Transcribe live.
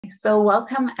So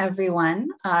welcome everyone.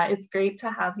 It's great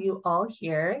to have you all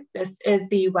here. This is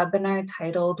the webinar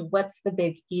titled What's the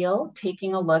Big Eel?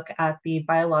 Taking a look at the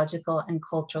biological and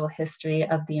cultural history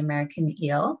of the American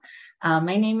eel.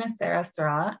 My name is Sarah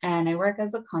Sarah and I work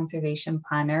as a conservation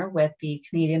planner with the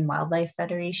Canadian Wildlife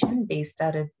Federation based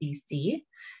out of BC.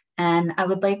 And I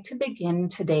would like to begin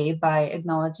today by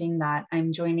acknowledging that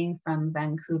I'm joining from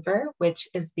Vancouver, which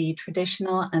is the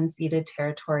traditional unceded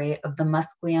territory of the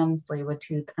Musqueam,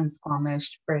 Tsleil-Waututh, and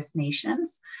Squamish First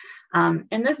Nations.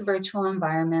 In this virtual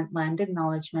environment, land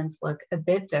acknowledgements look a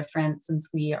bit different since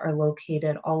we are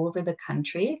located all over the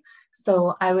country.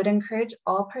 So I would encourage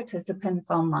all participants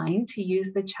online to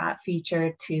use the chat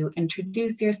feature to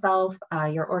introduce yourself,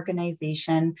 your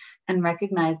organization, and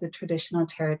recognize the traditional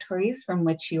territories from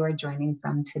which you are joining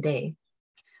from today.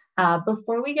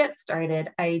 Before we get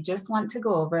started, I just want to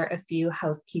go over a few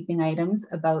housekeeping items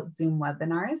about Zoom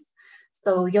webinars.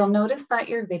 So you'll notice that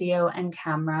your video and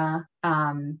camera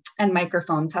and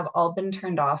microphones have all been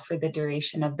turned off for the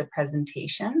duration of the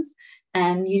presentations.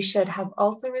 And you should have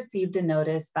also received a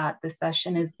notice that the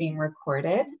session is being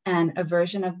recorded and a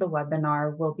version of the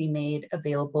webinar will be made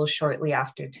available shortly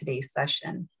after today's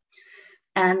session.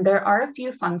 And there are a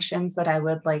few functions that I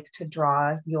would like to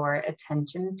draw your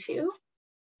attention to.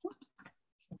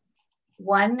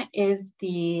 One is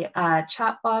the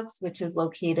chat box, which is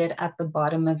located at the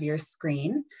bottom of your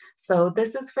screen. So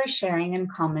this is for sharing and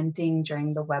commenting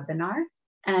during the webinar.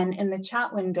 And in the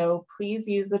chat window, please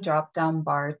use the drop-down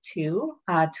bar to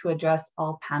address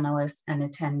all panelists and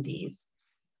attendees.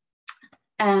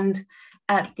 And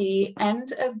at the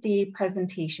end of the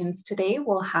presentations today,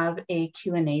 we'll have a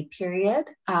Q&A period,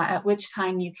 at which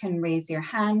time you can raise your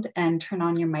hand and turn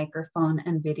on your microphone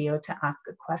and video to ask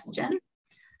a question.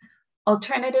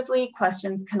 Alternatively,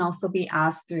 questions can also be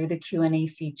asked through the Q&A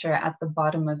feature at the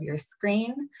bottom of your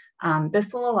screen.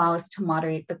 This will allow us to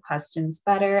moderate the questions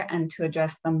better and to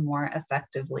address them more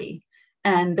effectively.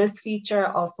 And this feature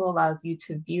also allows you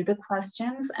to view the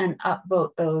questions and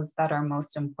upvote those that are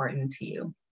most important to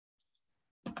you.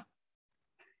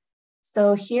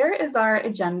 So here is our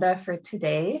agenda for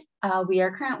today. We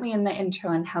are currently in the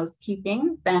intro and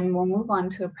housekeeping. Then we'll move on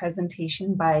to a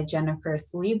presentation by Jennifer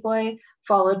Sylliboy,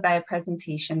 followed by a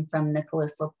presentation from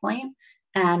Nicholas Lapointe.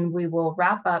 And we will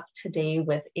wrap up today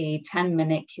with a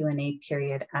 10-minute Q&A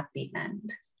period at the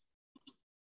end.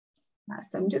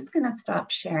 So I'm just going to stop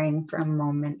sharing for a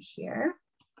moment here.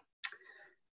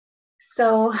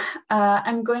 So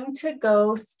I'm going to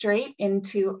go straight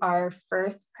into our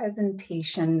first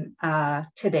presentation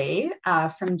today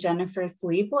from Jennifer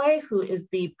Sylliboy, who is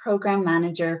the Program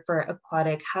Manager for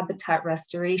Aquatic Habitat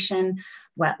Restoration,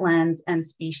 Wetlands, and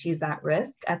Species at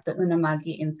Risk at the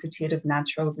Unama'ki Institute of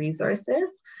Natural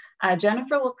Resources.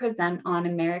 Jennifer will present on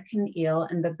American eel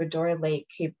in the Breton Lake,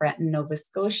 Cape Breton, Nova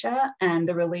Scotia, and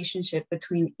the relationship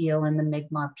between eel and the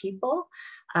Mi'kmaq people.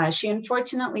 She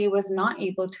unfortunately was not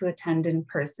able to attend in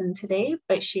person today,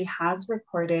 but she has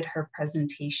recorded her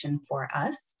presentation for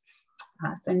us.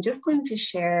 So I'm just going to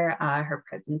share her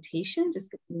presentation.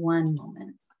 Just give me one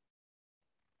moment.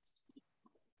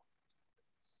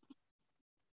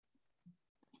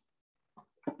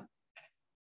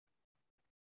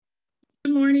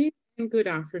 Good morning and good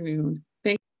afternoon.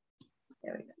 There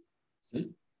we go.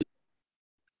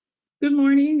 Good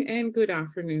morning and good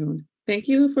afternoon. Thank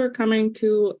you for coming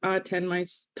to attend my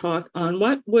talk on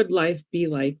what would life be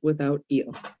like without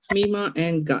eel, Mi'kmaq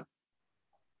and gut.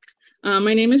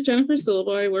 My name is Jennifer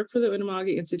Sylliboy. I work for the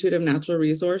Unama'ki Institute of Natural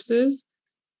Resources.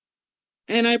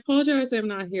 And I apologize I'm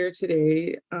not here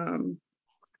today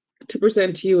to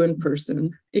present to you in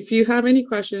person. If you have any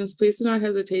questions, please do not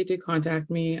hesitate to contact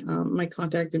me. My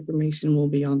contact information will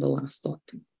be on the last slide.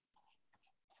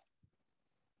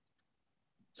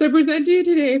 So I present to you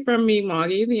today from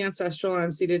Mi'kmaq, the ancestral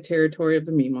unceded territory of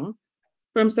the Mi'kmaq.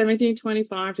 From 1725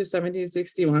 to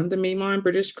 1761, the Mi'kmaq and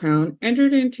British Crown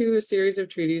entered into a series of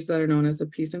treaties that are known as the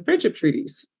Peace and Friendship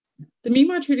Treaties. The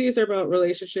Mi'kmaq treaties are about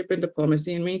relationship and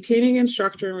diplomacy and maintaining and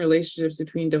structuring relationships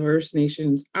between diverse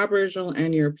nations, Aboriginal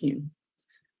and European.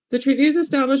 The treaties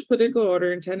establish political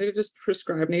order intended to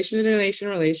prescribe nation-to-nation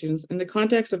relations in the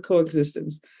context of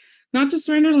coexistence, not to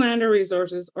surrender land or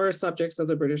resources or subjects of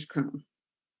the British Crown.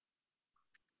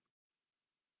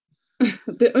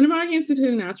 The Unama'ki Institute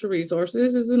of Natural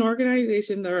Resources is an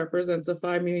organization that represents the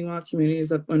 5 Mi'kmaq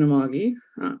communities of Unama'ki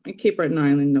and Cape Breton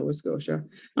Island, Nova Scotia,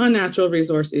 on natural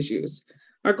resource issues.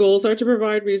 Our goals are to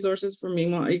provide resources for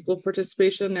Mi'kmaq equal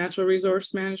participation in natural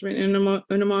resource management in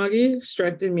Unama'ki,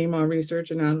 strengthen Mi'kmaq research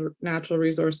and natural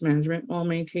resource management while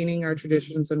maintaining our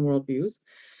traditions and worldviews,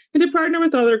 and to partner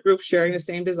with other groups sharing the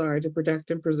same desire to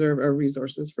protect and preserve our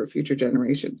resources for future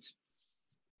generations.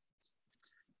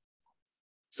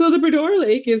 So the Bredor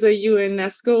Lake is a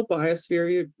UNESCO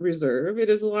biosphere reserve. It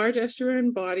is a large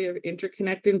estuarine body of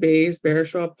interconnecting bays,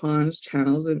 bare-shrub ponds,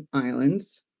 channels, and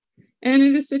islands. And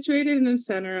it is situated in the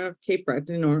center of Cape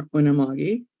Breton or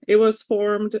Unama'ki. It was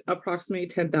formed approximately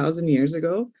 10,000 years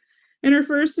ago and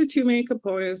refers to two main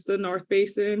components, the North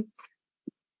Basin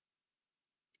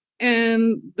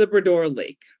and the Bredor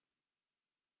Lake.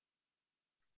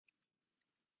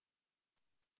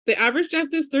 The average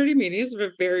depth is 30 meters,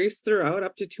 but varies throughout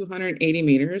up to 280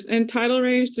 meters, and tidal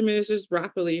range diminishes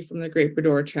rapidly from the Great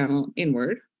Bredor Channel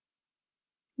inward,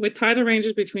 with tidal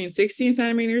ranges between 16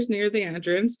 centimeters near the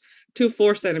entrance to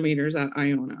 4 centimeters at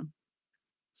Iona.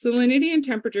 Salinity and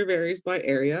temperature varies by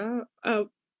area,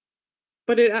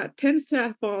 but it tends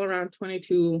to fall around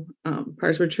 22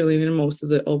 parts per trillion in most of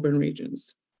the open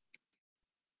regions.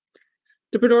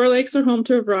 The Bredor Lakes are home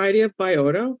to a variety of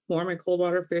biota. Warm and cold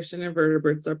water fish and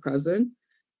invertebrates are present.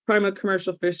 Primary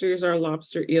commercial fisheries are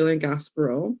lobster, eel, and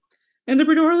gaspereau. And the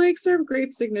Bredor Lakes are of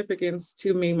great significance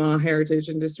to Mi'kmaq heritage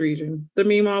in this region. The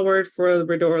Mi'kmaq word for the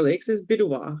Bredor Lakes is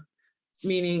biduwa,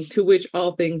 meaning to which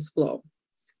all things flow.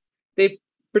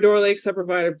 Bredor Lakes have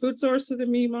provided food source to the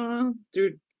Mi'kmaq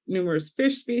through numerous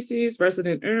fish species,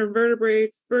 resident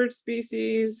invertebrates, bird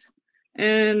species,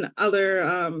 and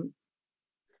other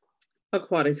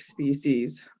aquatic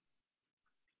species.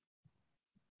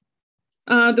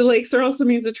 The lakes are also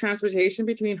means of transportation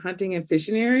between hunting and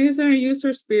fishing areas and are used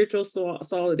for spiritual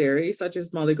solidarity, such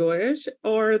as Maligoish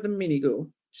or the Minigu,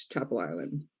 Chapel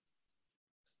Island.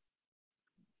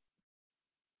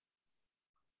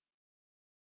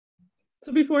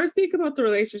 So before I speak about the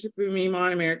relationship between Mi'kmaq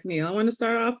and American eel, I want to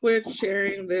start off with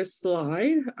sharing this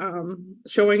slide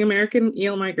showing American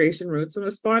eel migration routes from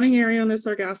the spawning area on the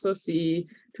Sargasso Sea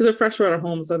to the freshwater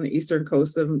homes on the eastern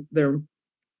coast of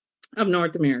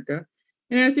North America.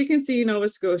 And as you can see, Nova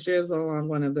Scotia is along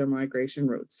one of their migration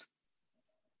routes.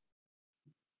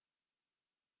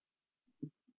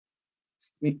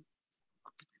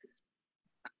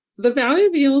 The value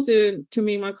of eels to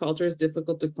Mi'kmaq culture is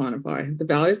difficult to quantify. The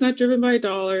value is not driven by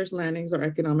dollars, landings, or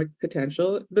economic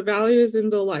potential. The value is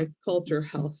in the life, culture,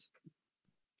 health,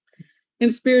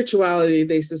 and spirituality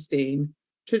they sustain.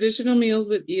 Traditional meals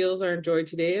with eels are enjoyed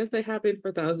today as they have been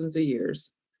for thousands of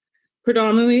years.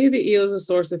 Predominantly, the eel is a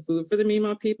source of food for the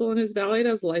Mi'kmaq people and is valued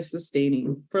as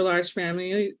life-sustaining. For large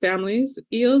families,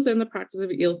 eels and the practice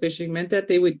of eel fishing meant that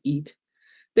they would eat,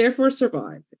 therefore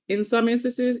survive. In some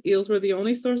instances, eels were the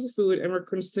only source of food and were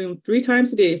consumed 3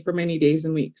 times a day for many days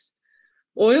and weeks.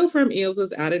 Oil from eels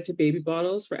was added to baby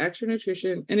bottles for extra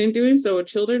nutrition, and in doing so,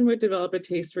 children would develop a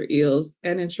taste for eels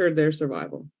and ensured their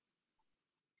survival.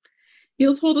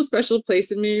 Eels hold a special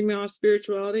place in Mi'kmaq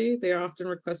spirituality. They are often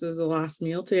requested as the last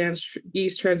meal to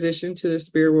ease transition to the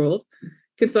spirit world.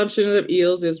 Consumption of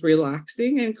eels is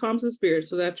relaxing and calms the spirit,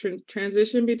 so that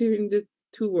transition between the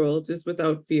two worlds is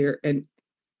without fear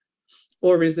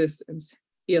or resistance.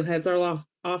 Eel heads are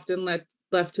often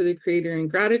left to the creator in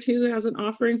gratitude as an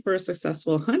offering for a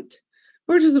successful hunt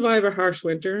or to survive a harsh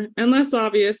winter. And less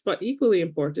obvious, but equally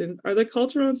important, are the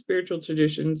cultural and spiritual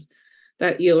traditions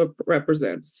that eel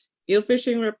represents. Eel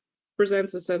fishing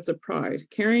represents a sense of pride,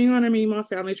 carrying on a Mi'kmaq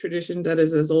family tradition that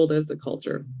is as old as the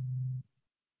culture.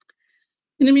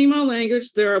 In the Mi'kmaq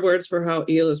language, there are words for how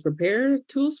eel is prepared,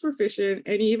 tools for fishing,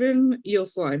 and even eel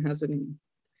slime has a name.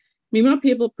 Mi'kmaq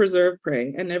people preserved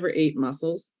prey and never ate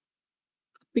mussels.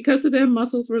 Because of them,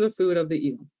 mussels were the food of the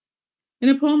eel. In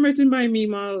a poem written by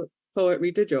Mi'kmaq poet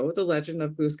Rita Jo, The Legend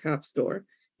of Glooskap's Door,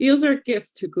 eels are a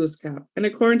gift to Glooskap, and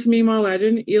according to Mi'kmaq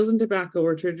legend, eels and tobacco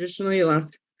were traditionally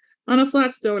left on a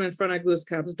flat stone in front of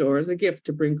Glooskap's door as a gift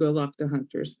to bring good luck to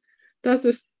hunters,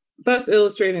 thus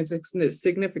illustrating its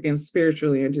significance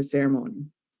spiritually into ceremony.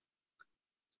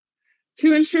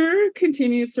 To ensure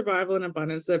continued survival and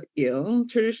abundance of eel,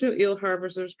 traditional eel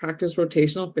harvesters practice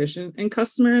rotational fishing and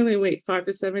customarily wait 5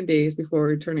 to 7 days before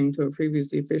returning to a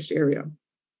previously fished area.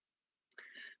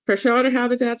 Freshwater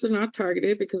habitats are not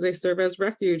targeted because they serve as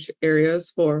refuge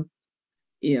areas for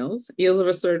eels. Eels of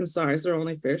a certain size are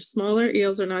only fished. Smaller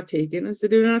eels are not taken as they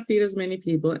do not feed as many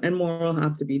people and more will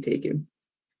have to be taken.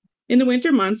 In the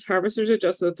winter months, harvesters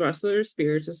adjust the thrust of their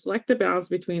spear to select a balance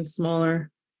between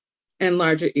smaller and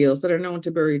larger eels that are known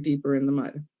to bury deeper in the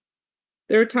mud.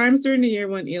 There are times during the year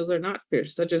when eels are not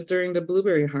fished, such as during the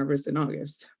blueberry harvest in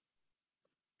August.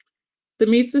 The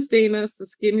meat sustain us. The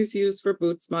skin is used for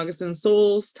boots, moccasins,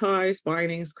 soles, ties,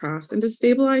 bindings, crafts, and to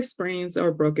stabilize sprains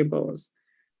or broken bows.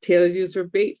 Tail is used for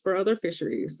bait for other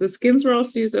fisheries. The skins were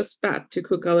also used as fat to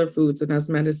cook other foods and as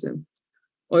medicine.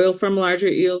 Oil from larger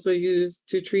eels was used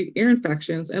to treat ear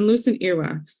infections and loosen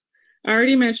earwax. I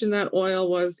already mentioned that oil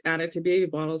was added to baby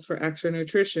bottles for extra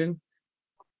nutrition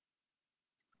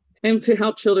and to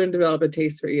help children develop a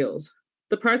taste for eels.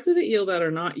 The parts of the eel that are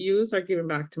not used are given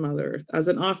back to Mother Earth as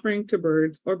an offering to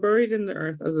birds or buried in the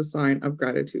earth as a sign of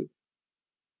gratitude.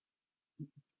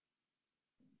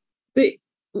 The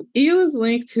eel is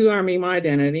linked to our Mi'kmaq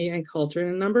identity and culture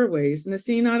in a number of ways and is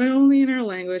seen not only in our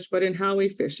language, but in how we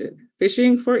fish it.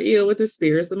 Fishing for eel with a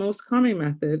spear is the most common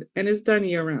method and is done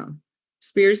year-round.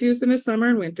 Spears used in the summer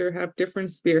and winter have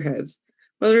different spearheads,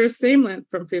 but they're the same length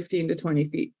from 15 to 20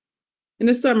 feet. In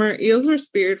the summer, eels were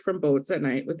speared from boats at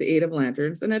night with the aid of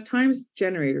lanterns and at times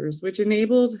generators, which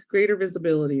enabled greater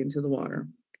visibility into the water.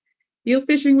 Eel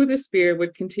fishing with a spear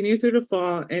would continue through the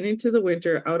fall and into the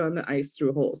winter out on the ice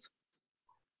through holes.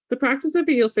 The practice of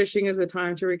eel fishing is a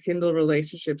time to rekindle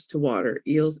relationships to water,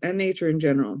 eels, and nature in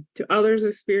general. To others,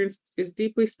 experience is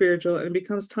deeply spiritual and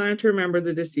becomes time to remember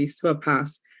the deceased who have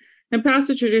passed and pass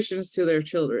the traditions to their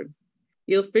children.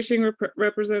 Eel fishing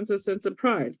represents a sense of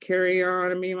pride, carrying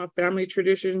on a Mi'kmaq family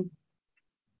tradition.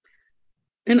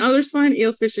 And others find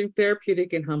eel fishing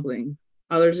therapeutic and humbling.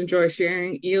 Others enjoy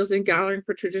sharing eels and gathering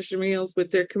for traditional meals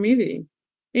with their community.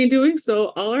 In doing so,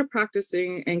 all are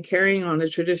practicing and carrying on the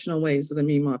traditional ways of the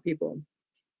Mi'kmaq people.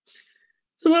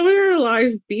 So what would our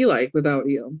lives be like without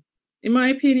eel? In my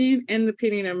opinion, and the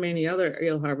opinion of many other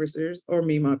eel harvesters or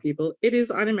Mi'kmaq people, it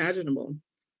is unimaginable.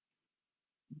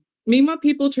 Mi'kmaq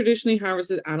people traditionally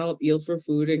harvested adult eel for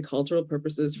food and cultural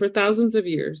purposes for thousands of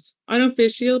years. I don't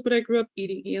fish eel, but I grew up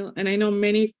eating eel, and I know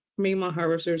many Mi'kmaq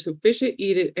harvesters who fish it,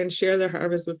 eat it, and share their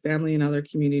harvest with family and other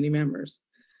community members.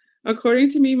 According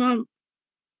to Mi'kmaq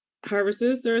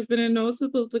harvests, there has been a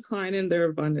noticeable decline in their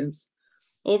abundance.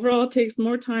 Overall, it takes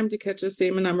more time to catch the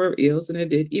same number of eels than it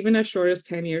did even as short as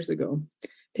 10 years ago. It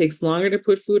takes longer to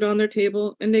put food on their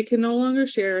table, and they can no longer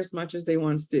share as much as they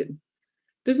once did.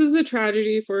 This is a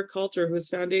tragedy for a culture whose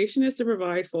foundation is to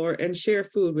provide for and share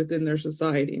food within their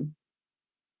society.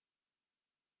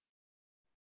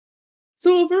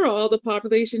 So overall, the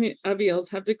population of eels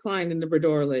have declined in the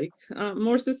Bredor Lake,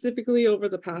 more specifically over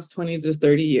the past 20 to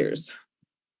 30 years.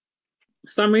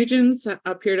 Some regions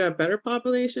appear to have better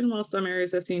population, while some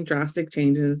areas have seen drastic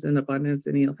changes in abundance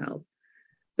and eel health.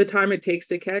 The time it takes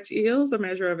to catch eels, a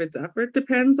measure of its effort,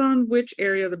 depends on which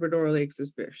area of the Bredor Lakes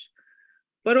is fished.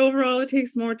 But overall, it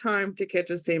takes more time to catch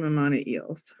the same amount of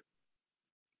eels.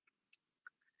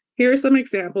 Here are some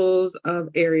examples of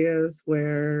areas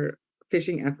where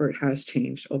fishing effort has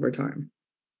changed over time.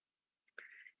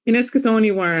 In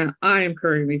Eskasoni, where I am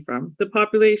currently from, the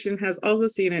population has also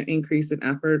seen an increase in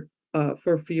effort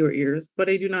for fewer years, but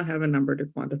I do not have a number to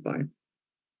quantify.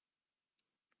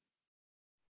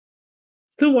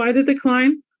 So why the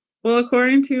decline? Well,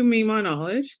 according to Mi'kmaq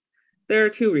knowledge, there are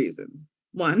two reasons.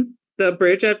 One, the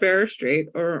bridge at Barrow Strait,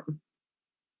 or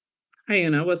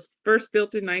Iona, was first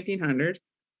built in 1900,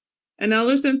 and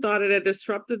Ellerson thought it had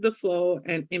disrupted the flow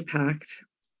and impacted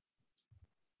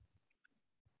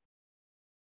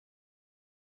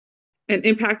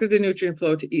the nutrient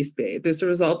flow to East Bay. This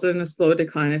resulted in a slow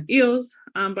decline of eels.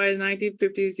 By the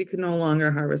 1950s, you could no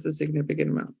longer harvest a significant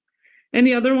amount. And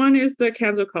the other one is the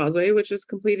Kanso Causeway, which was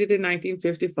completed in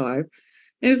 1955,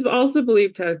 and is also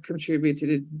believed to have contributed to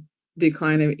the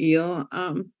decline of eel,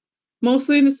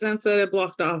 mostly in the sense that it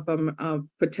blocked off a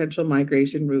potential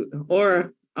migration route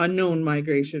or a known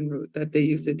migration route that they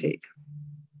used to take.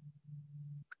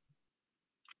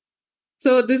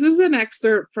 So this is an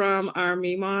excerpt from our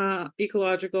Mi'kmaq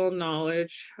ecological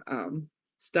knowledge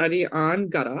study on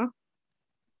Gutta.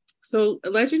 So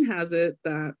legend has it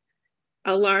that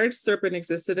a large serpent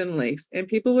existed in lakes and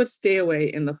people would stay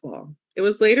away in the fall. It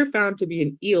was later found to be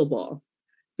an eel ball.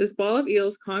 This ball of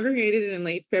eels congregated in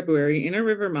late February in a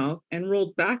river mouth and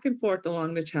rolled back and forth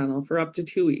along the channel for up to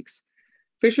 2 weeks.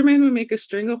 Fishermen would make a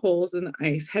string of holes in the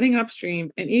ice heading upstream,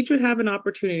 and each would have an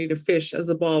opportunity to fish as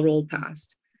the ball rolled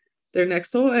past their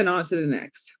next hole and on to the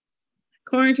next.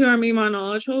 According to our Mi'kmaq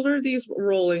knowledge holder, these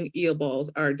rolling eel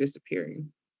balls are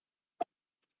disappearing.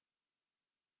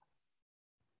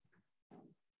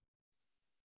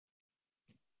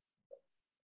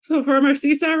 So from our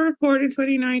CSAT report in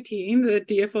 2019, the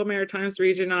DFO Maritimes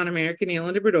region on American eel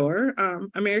and Labrador,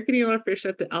 American eel are fished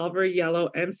at the alver, yellow,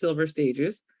 and silver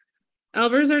stages.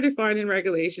 Alvers are defined in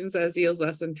regulations as eels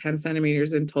less than 10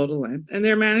 centimeters in total length, and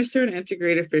they're managed through an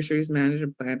integrated fisheries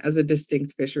management plan as a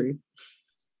distinct fishery.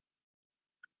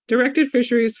 Directed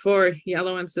fisheries for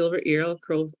yellow and silver eel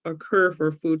occur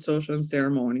for food, social, and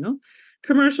ceremonial,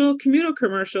 commercial, communal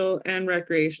commercial, and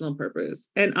recreational purpose.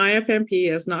 And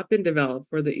IFMP has not been developed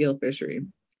for the eel fishery.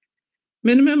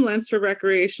 Minimum lengths for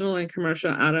recreational and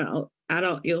commercial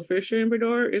adult eel fishery in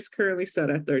Bredor is currently set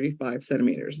at 35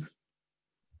 centimeters.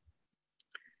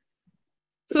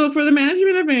 So for the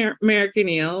management of American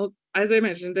eel, as I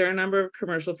mentioned, there are a number of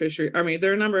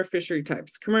there are a number of fishery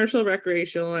types: commercial,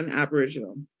 recreational, and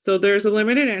aboriginal. So there's a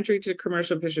limited entry to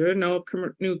commercial fishery, no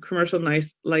new commercial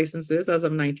licenses as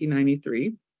of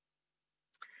 1993.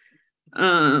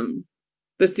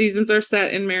 The seasons are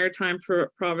set in maritime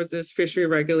provinces' fishery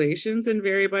regulations and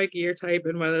vary by gear type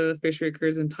and whether the fishery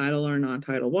occurs in tidal or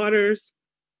non-tidal waters.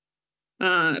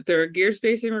 There are gear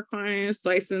spacing requirements,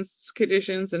 license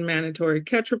conditions, and mandatory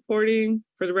catch reporting.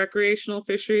 For the recreational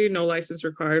fishery, no license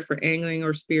required for angling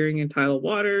or spearing in tidal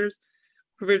waters.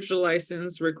 Provincial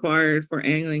license required for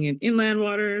angling in inland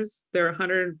waters. There are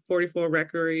 144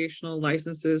 recreational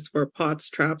licenses for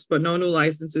pots, traps, but no new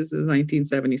licenses since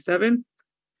 1977.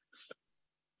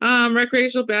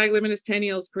 Recreational bag limit is 10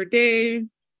 eels per day.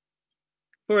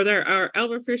 For our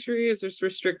elver fishery is just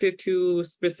restricted to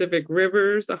specific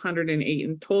rivers, 108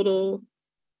 in total,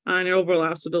 and it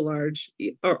overlaps with the large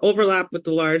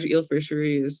eel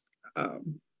fisheries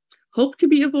hope to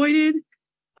be avoided.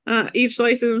 Each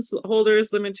license holder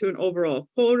is limited to an overall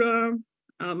quota.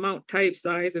 Mount type,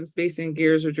 size, and spacing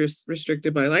gears are just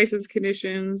restricted by license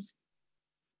conditions.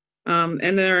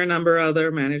 And there are a number of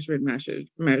other management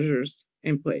measures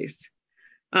in place.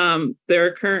 There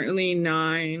are currently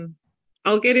 9.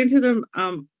 I'll get into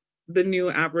the new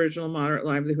Aboriginal moderate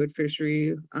livelihood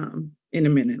fishery in a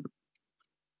minute.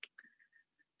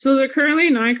 So there are currently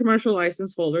 9 commercial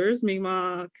license holders.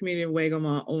 Mi'kmaq Community of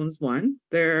Wagamama owns 1.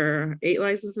 There are 8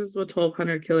 licenses with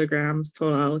 1,200 kilograms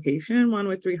total allocation, and 1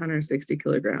 with 360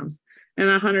 kilograms. And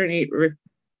 108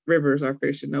 rivers are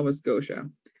fished in Nova Scotia.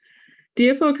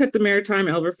 DFO cut the maritime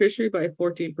elver fishery by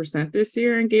 14% this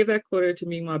year and gave that quota to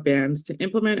Mi'kmaq bands to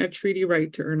implement a treaty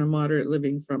right to earn a moderate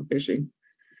living from fishing.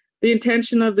 The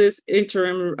intention of this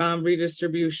interim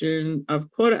redistribution of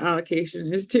quota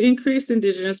allocation is to increase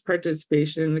Indigenous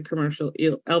participation in the commercial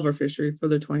elver fishery for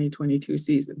the 2022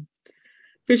 season.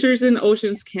 Fisheries in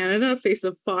Oceans Canada face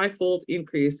a 5-fold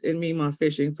increase in Mi'kmaq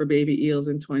fishing for baby eels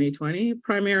in 2020,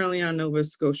 primarily on Nova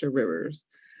Scotia rivers.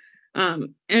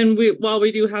 While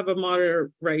we do have a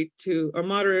right to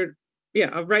moderate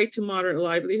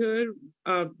livelihood,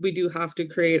 we do have to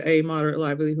create a moderate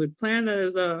livelihood plan that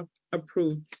is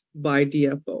approved by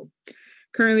DFO.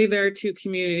 Currently, there are 2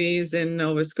 communities in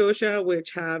Nova Scotia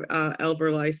which have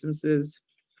elver licenses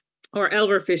or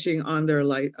elver fishing on their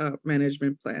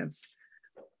management plans.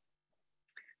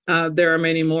 There are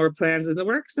many more plans in the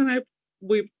works, and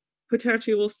we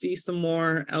potentially will see some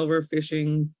more elver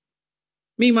fishing.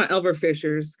 Mi'kmaq elver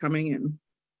fishers coming in.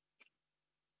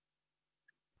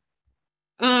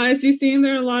 As you've seen,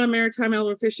 there are a lot of maritime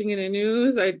elver fishing in the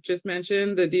news. I just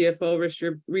mentioned the DFO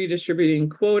redistributing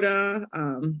quota.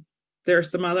 There are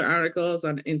some other articles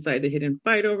on Inside the Hidden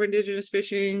Fight over Indigenous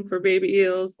fishing for baby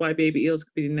eels, why baby eels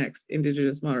could be the next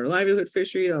Indigenous moderate livelihood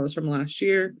fishery. That was from last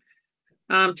year.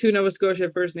 2 Nova Scotia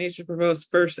First Nations proposed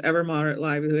first ever moderate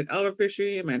livelihood elver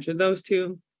fishery. I mentioned those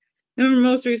 2. And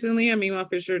most recently, a Mi'kmaq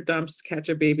fisher dumps catch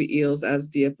of baby eels as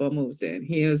DFO moves in.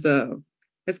 He is a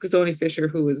Eskasoni fisher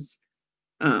who is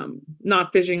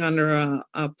not fishing under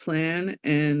a plan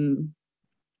and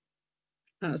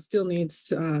still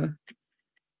needs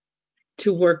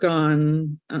to work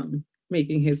on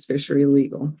making his fishery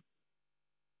legal.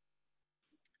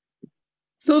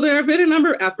 So there have been a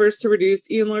number of efforts to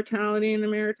reduce eel mortality in the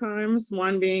Maritimes.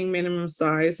 One being minimum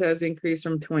size has increased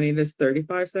from 20 to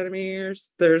 35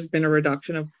 centimeters. There's been a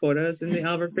reduction of quotas in the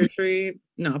elver fishery,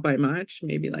 not by much,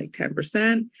 maybe like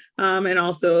 10%. And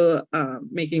also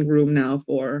making room now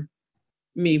for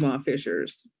Mi'kmaq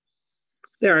fishers.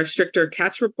 There are stricter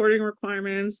catch reporting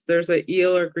requirements. There's an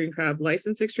eel or green crab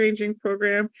license exchanging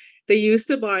program. They used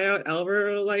to buy out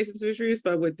elver license fisheries,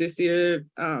 but with this year,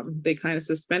 they kind of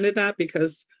suspended that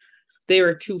because they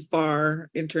were too far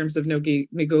in terms of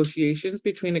negotiations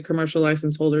between the commercial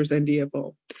license holders and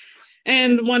DFO.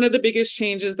 And one of the biggest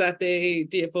changes that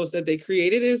DFO said they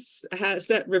created is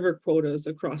set river quotas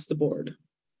across the board.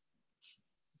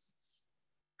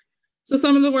 So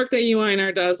some of the work that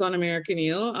UINR does on American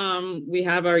eel, we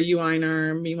have our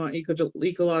UINR Mi'kmaq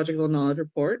Ecological Knowledge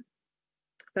Report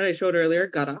that I showed earlier,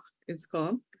 GUTA it's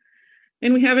called.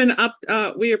 And we have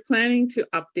we are planning to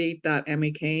update that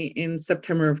MAK in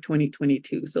September of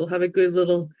 2022. So we'll have a good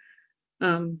little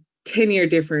 10-year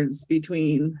difference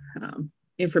between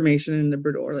information in the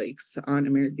Bredor Lakes on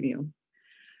American eel.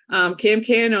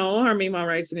 KMKNO, our Mi'kmaq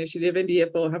Rights Initiative, and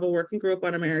DFO have a working group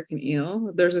on American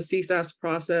eel. There's a CSAS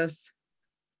process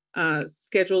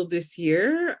scheduled this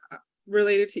year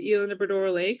related to eel in the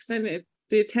Bredor Lakes, and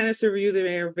the intent is to review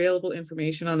the available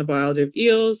information on the biology of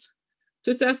eels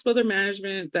to assess whether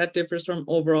management that differs from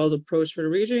overall approach for the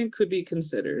region could be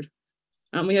considered.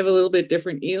 We have a little bit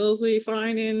different eels we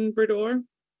find in Bredor.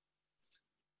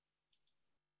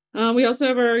 We also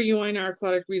have our UINR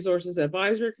Aquatic Resources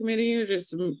Advisory Committee,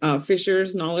 just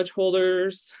fishers, knowledge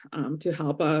holders to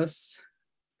help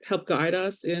guide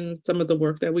us in some of the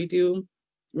work that we do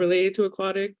related to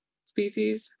aquatic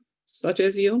species, such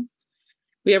as eel.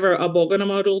 We have our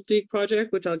Unama'ki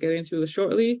project, which I'll get into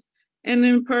shortly, and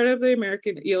then part of the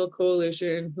American Eel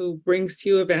Coalition, who brings to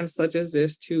you events such as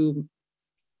this to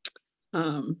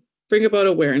bring about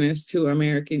awareness to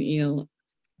American eel.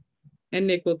 And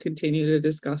Nick will continue to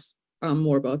discuss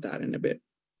more about that in a bit.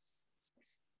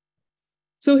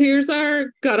 So here's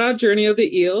our Gada Journey of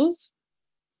the Eels.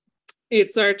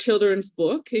 It's our children's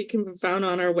book. It can be found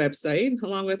on our website,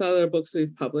 along with other books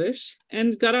we've published.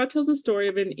 And Gada tells the story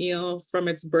of an eel from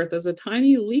its birth as a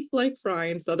tiny leaf-like fry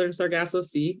in southern Sargasso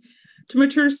Sea to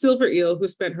mature silver eel who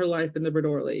spent her life in the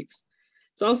Bredor Lakes.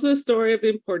 It's also a story of the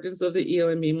importance of the eel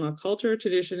in Mi'kmaq culture,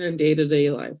 tradition, and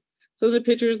day-to-day life. So the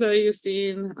pictures that you've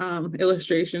seen,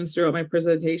 illustrations throughout my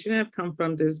presentation have come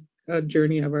from this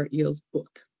Journey of our Eels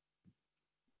book.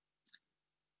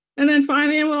 And then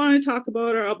finally, I want to talk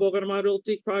about our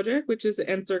Unama'ki project, which is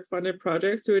an NSERC-funded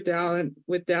project through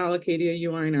with Dal Acadia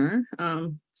UINR.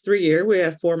 It's 3-year. We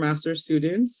have 4 master's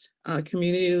students,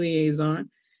 community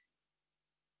liaison.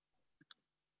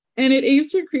 And it aims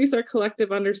to increase our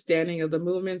collective understanding of the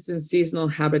movements and seasonal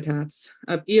habitats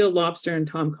of eel, lobster, and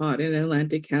tomcod in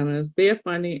Atlantic Canada's Bay of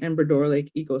Fundy and Bredor Lake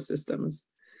ecosystems.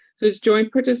 So it's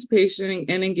joint participation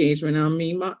and engagement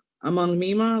among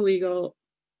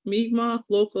Mi'kmaq,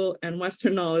 local, and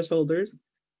Western knowledge holders.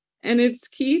 And it's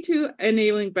key to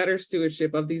enabling better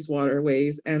stewardship of these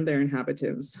waterways and their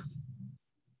inhabitants.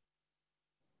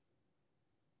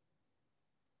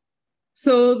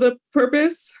 So the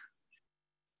purpose,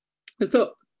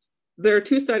 so there are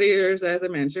 2 study areas, as I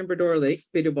mentioned, Bredor Lakes,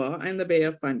 Bidoba, and the Bay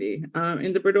of Fundy.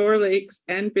 In the Bredor Lakes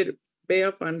and Bay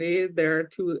of Fundy, there are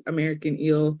 2 American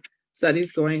eel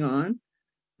studies going on.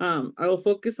 I will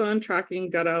focus on tracking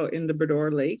Gada in the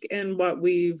Bredor Lake and what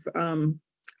we've,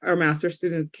 our master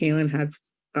student, Kaylin, had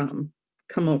come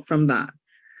out from that.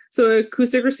 So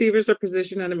acoustic receivers are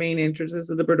positioned at the main entrances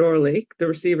of the Bredor Lake. The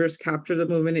receivers capture the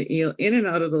movement of eel in and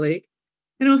out of the lake,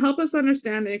 and it will help us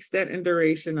understand the extent and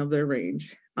duration of their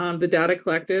range. The data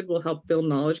collected will help fill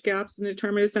knowledge gaps and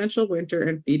determine essential winter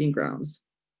and feeding grounds.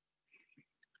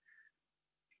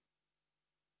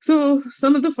 So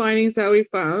some of the findings that we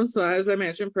found, so as I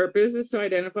mentioned, purpose is to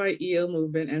identify eel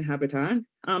movement and habitat.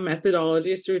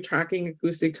 Methodology is through tracking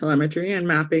acoustic telemetry and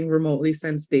mapping remotely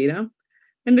sensed data.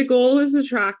 And the goal is to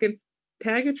track and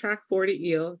tag a track 40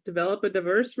 eel, develop a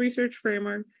diverse research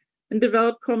framework, and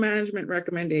develop co-management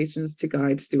recommendations to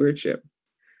guide stewardship.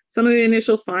 Some of the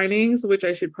initial findings, which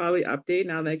I should probably update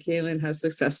now that Kaylin has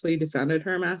successfully defended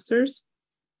her master's,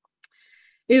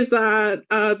 is that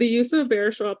the use of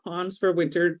bare straw ponds for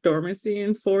winter dormancy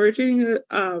and foraging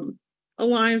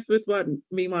aligns with what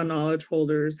Mi'kmaq knowledge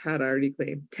holders had already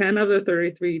claimed. 10 of the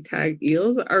 33 tagged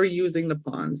eels are using the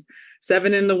ponds,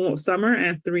 7 in the summer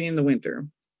and 3 in the winter.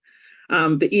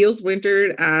 The eels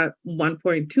wintered at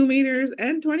 1.2 meters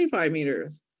and 25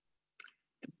 meters.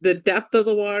 The depth of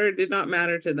the water did not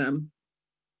matter to them.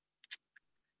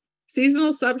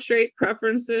 Seasonal substrate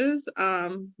preferences,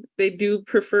 they do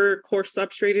prefer coarse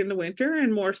substrate in the winter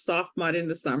and more soft mud in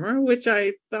the summer, which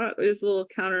I thought is a little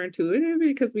counterintuitive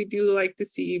because we do like to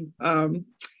see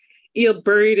eel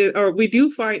buried, or we do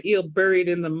find eel buried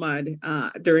in the mud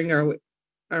during our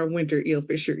winter eel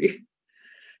fishery.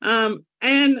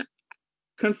 And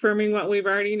confirming what we've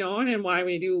already known and why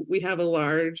we have a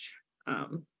large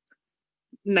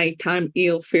nighttime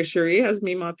eel fishery as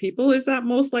Mi'kmaq people is that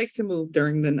most like to move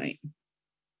during the night.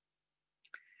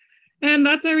 And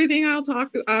that's everything I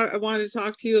wanted to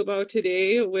talk to you about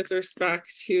today with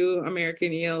respect to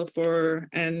American eel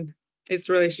and its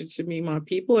relationship to Mi'kmaq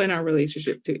people and our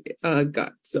relationship to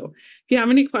gut. So if you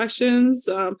have any questions,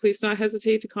 please don't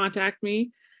hesitate to contact me.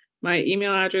 My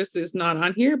email address is not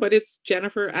on here, but it's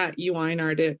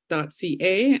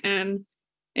jennifer@uinr.ca, and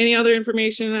any other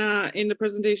information in the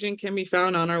presentation can be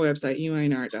found on our website,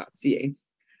 uinr.ca.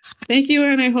 Thank you,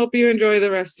 and I hope you enjoy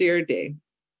the rest of your day.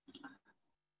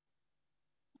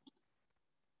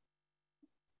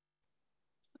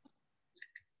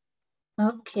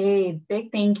 Okay,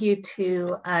 big thank you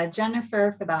to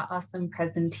Jennifer for that awesome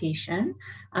presentation.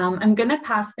 I'm going to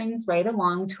pass things right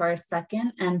along to our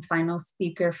second and final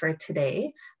speaker for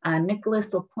today,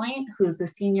 Nicholas Lapointe, who's a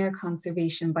senior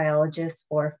conservation biologist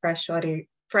for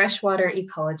freshwater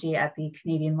ecology at the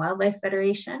Canadian Wildlife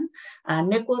Federation.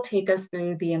 Nick will take us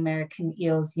through the American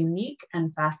eel's unique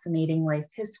and fascinating life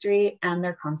history and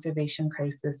their conservation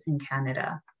crisis in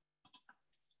Canada.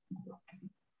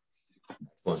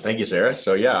 Well, thank you, Sarah.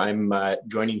 So yeah, I'm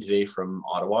joining today from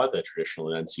Ottawa, the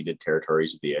traditional and unceded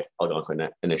territories of the Algonquin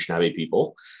and Anishinaabe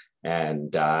people.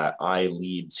 And I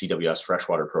lead CWS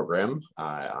Freshwater program.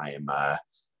 I am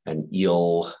an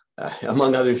eel,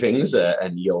 among other things,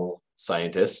 an eel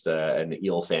scientist, an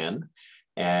eel fan.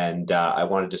 And I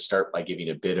wanted to start by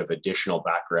giving a bit of additional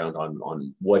background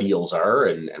on what eels are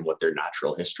and what their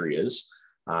natural history is.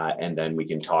 And then we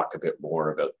can talk a bit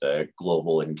more about the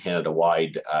global and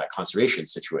Canada-wide conservation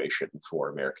situation for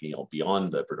American eel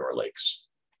beyond the Bredor Lakes.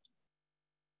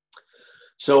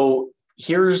 So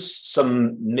here's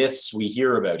some myths we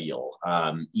hear about eel.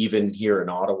 Even here in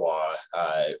Ottawa,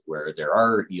 where there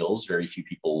are eels, very few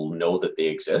people know that they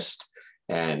exist.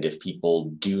 And if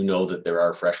people do know that there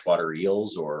are freshwater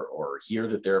eels or hear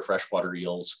that there are freshwater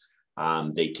eels,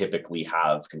 they typically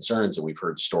have concerns, and we've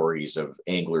heard stories of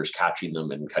anglers catching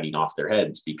them and cutting off their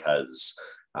heads because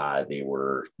they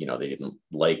didn't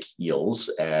like eels.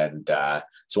 And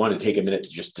so I wanted to take a minute to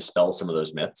just dispel some of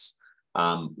those myths.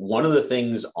 One of the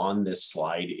things on this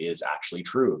slide is actually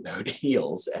true about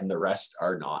eels, and the rest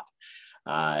are not.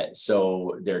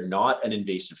 So they're not an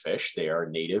invasive fish. They are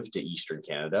native to Eastern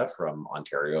Canada from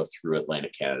Ontario through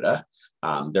Atlantic Canada.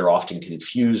 They're often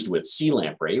confused with sea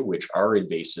lamprey, which are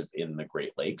invasive in the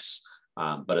Great Lakes.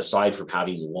 But aside from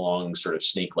having long sort of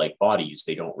snake-like bodies,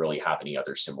 they don't really have any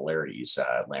other similarities.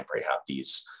 Lamprey have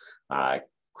these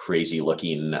crazy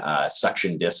looking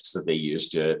suction discs that they use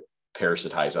to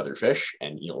parasitize other fish,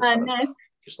 and eels have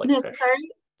just like Nick, fish.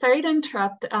 Sorry to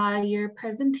interrupt. Your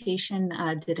presentation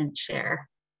didn't share.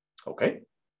 Okay.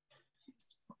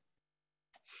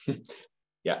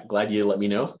 Yeah, glad you let me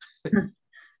know.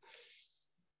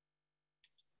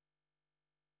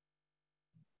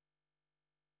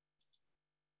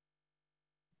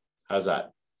 How's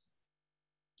that?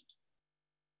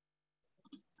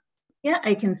 Yeah,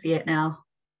 I can see it now.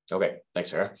 Okay,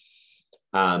 thanks, Sarah.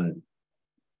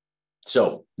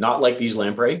 So not like these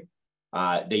lamprey.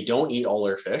 They don't eat all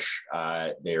their fish.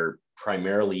 They're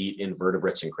primarily eat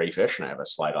invertebrates and crayfish, and I have a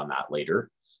slide on that later.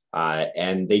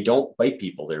 And they don't bite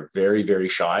people. They're very, very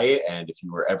shy. And if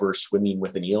you were ever swimming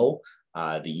with an eel,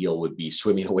 the eel would be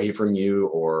swimming away from you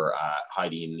or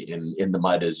hiding in the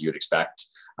mud, as you'd expect.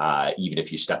 Even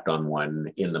if you stepped on one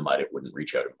in the mud, it wouldn't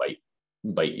reach out and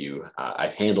bite you.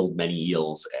 I've handled many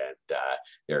eels, and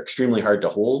they're extremely hard to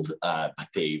hold, but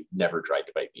they've never tried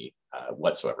to bite me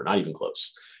whatsoever, not even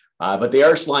close. But they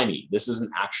are slimy. This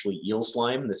isn't actually eel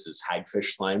slime. This is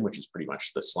hagfish slime, which is pretty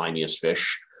much the slimiest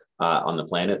fish on the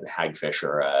planet. Hagfish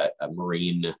are a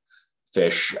marine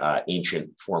fish,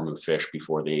 ancient form of fish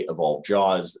before they evolved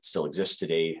jaws that still exist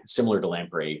today, similar to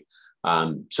lamprey.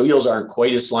 So eels aren't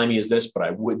quite as slimy as this, but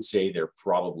I would say they're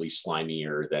probably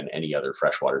slimier than any other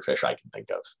freshwater fish I can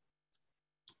think of.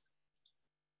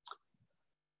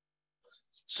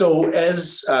 So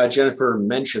as Jennifer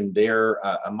mentioned, they're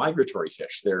a migratory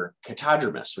fish. They're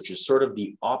catadromous, which is sort of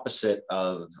the opposite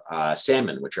of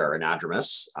salmon, which are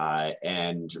anadromous.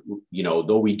 And,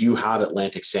 though we do have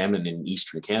Atlantic salmon in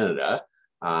Eastern Canada,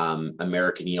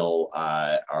 American eel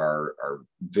are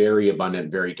very abundant,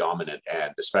 very dominant,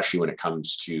 and especially when it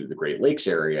comes to the Great Lakes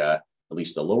area, at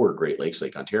least the lower Great Lakes,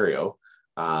 Lake Ontario,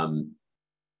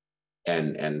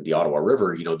 and the Ottawa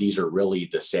River, these are really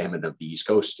the salmon of the East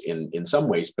Coast in some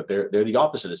ways, but they're the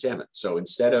opposite of salmon. So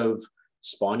instead of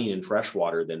spawning in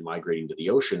freshwater, then migrating to the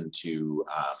ocean to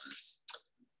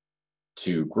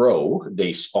grow,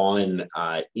 they spawn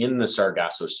in the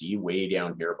Sargasso Sea, way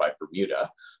down here by Bermuda.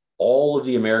 All of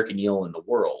the American eel in the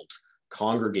world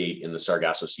congregate in the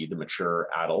Sargasso Sea, the mature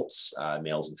adults,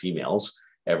 males and females,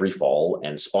 every fall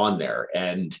and spawn there.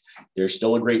 And there's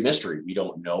still a great mystery. We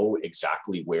don't know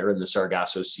exactly where in the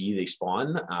Sargasso Sea they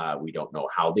spawn. We don't know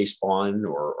how they spawn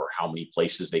or how many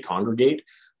places they congregate.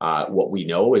 What we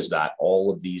know is that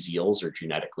all of these eels are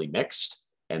genetically mixed,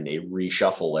 and they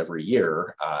reshuffle every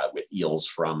year with eels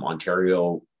from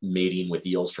Ontario mating with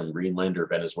eels from Greenland or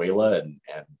Venezuela and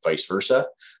vice versa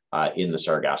in the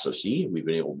Sargasso Sea. We've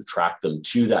been able to track them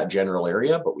to that general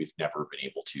area, but we've never been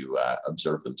able to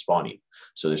observe them spawning.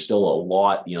 So there's still a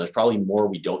lot, there's probably more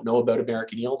we don't know about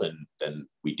American eel than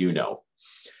we do know.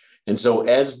 And so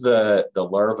as the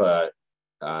larva,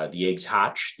 the eggs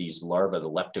hatch, these larvae,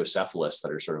 the leptocephalists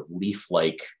that are sort of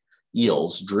leaf-like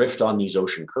eels, drift on these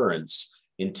ocean currents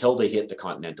until they hit the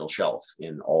continental shelf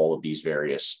in all of these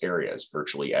various areas.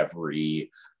 Virtually every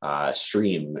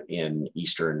stream in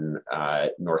Eastern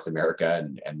North America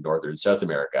and Northern South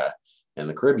America and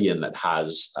the Caribbean that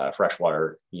has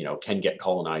freshwater, can get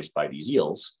colonized by these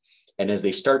eels. And as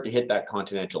they start to hit that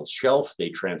continental shelf, they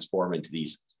transform into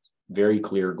these very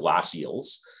clear glass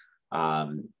eels.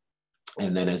 And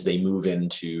then as they move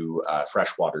into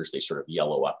freshwaters, they sort of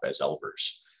yellow up as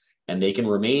elvers. And they can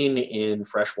remain in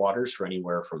freshwaters for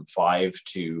anywhere from 5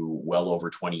 to well over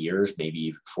 20 years, maybe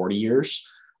even 40 years.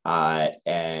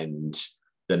 And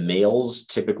the males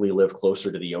typically live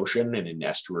closer to the ocean and in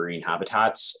estuarine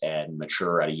habitats and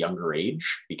mature at a younger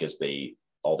age because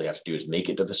all they have to do is make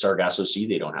it to the Sargasso Sea.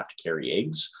 They don't have to carry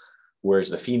eggs.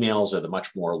 Whereas the females are the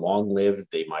much more long-lived.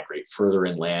 They migrate further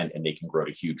inland and they can grow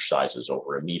to huge sizes,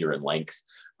 over 1 meter in length,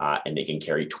 and they can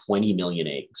carry 20 million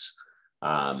eggs.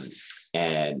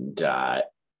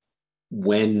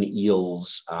 When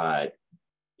eels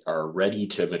are ready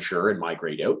to mature and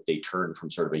migrate out, they turn from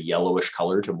sort of a yellowish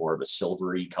color to more of a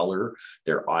silvery color.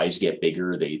 Their eyes get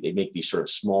bigger. They make these sort of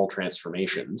small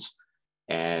transformations.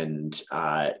 And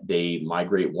they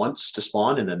migrate once to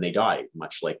spawn and then they die,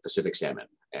 much like Pacific salmon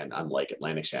and unlike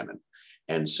Atlantic salmon.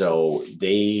 And so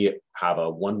they have a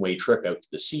one-way trip out to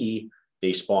the sea.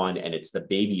 They spawn, and it's the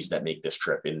babies that make this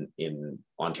trip. In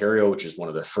Ontario, which is one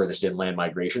of the furthest inland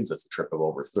migrations, that's a trip of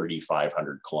over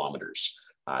 3,500 kilometers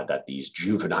that these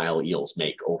juvenile eels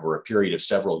make over a period of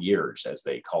several years as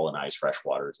they colonize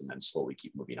freshwaters and then slowly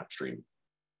keep moving upstream.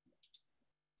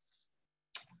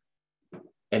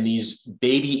 And these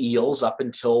baby eels, up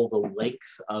until the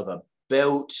length of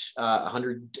about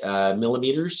 100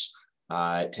 millimeters,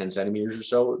 10 centimeters or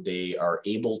so, they are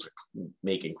able to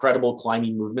make incredible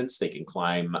climbing movements. They can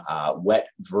climb wet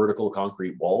vertical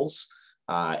concrete walls.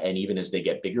 And even as they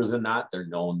get bigger than that, they're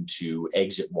known to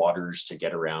exit waters to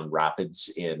get around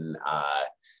rapids in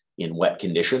wet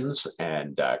conditions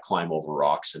and climb over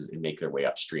rocks and make their way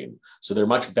upstream. So they're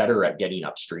much better at getting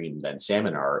upstream than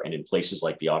salmon are. And in places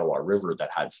like the Ottawa River that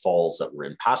had falls that were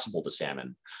impassable to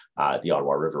salmon, the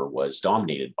Ottawa River was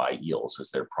dominated by eels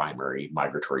as their primary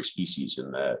migratory species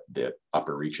in the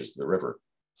upper reaches of the river.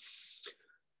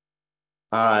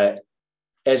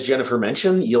 As Jennifer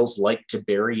mentioned, eels like to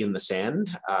bury in the sand,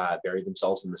 bury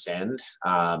themselves in the sand.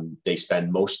 They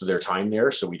spend most of their time there,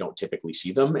 so we don't typically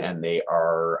see them, and they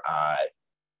are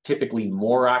typically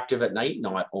more active at night,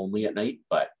 not only at night,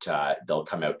 but they'll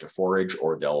come out to forage,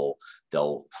 or they'll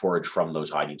forage from those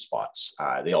hiding spots.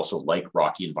 They also like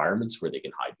rocky environments where they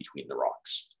can hide between the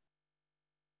rocks.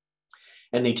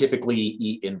 And they typically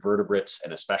eat invertebrates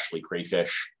and especially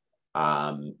crayfish.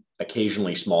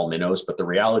 Occasionally small minnows, but the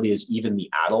reality is even the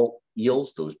adult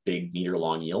eels, those big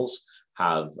meter-long eels,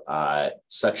 have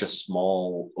such a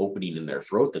small opening in their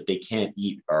throat that they can't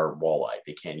eat our walleye,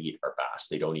 they can't eat our bass,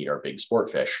 they don't eat our big sport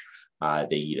fish.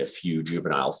 They eat a few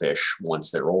juvenile fish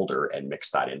once they're older and mix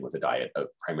that in with a diet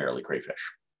of primarily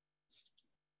crayfish.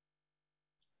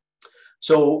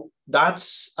 So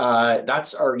that's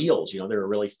our eels. They're a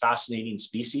really fascinating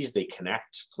species. They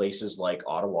connect places like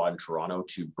Ottawa and Toronto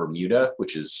to Bermuda,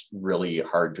 which is really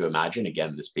hard to imagine.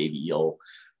 Again, this baby eel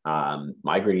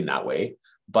migrating that way.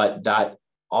 But that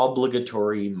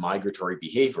obligatory migratory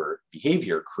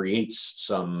behavior creates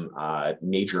some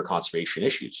major conservation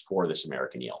issues for this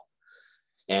American eel.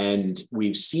 And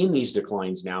we've seen these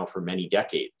declines now for many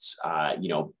decades.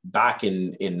 Back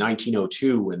in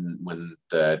 1902, when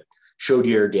the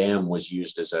Chaudière Dam was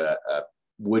used as a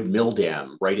wood mill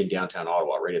dam right in downtown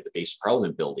Ottawa, right at the base of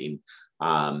Parliament building.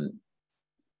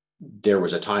 There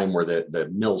was a time where the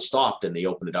mill stopped and they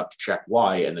opened it up to check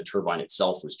why, and the turbine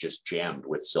itself was just jammed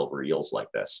with silver eels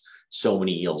like this. So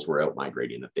many eels were out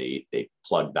migrating that they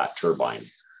plugged that turbine.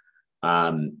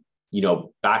 Back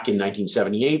in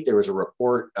 1978, there was a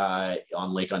report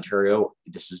on Lake Ontario,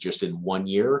 this is just in 1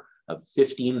 year, of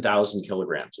 15,000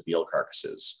 kilograms of eel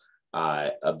carcasses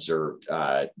observed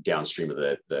downstream of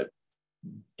the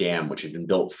dam, which had been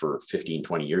built for 15,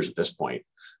 20 years at this point,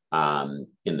 in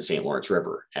the St. Lawrence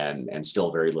River, and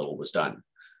still very little was done.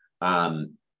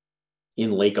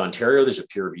 In Lake Ontario, there's a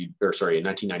in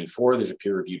 1994, there's a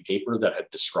peer-reviewed paper that had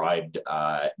described,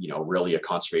 really a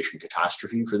conservation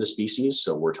catastrophe for the species.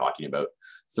 So we're talking about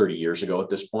 30 years ago at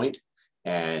this point.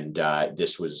 And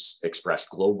this was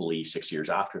expressed globally 6 years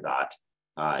after that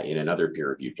in another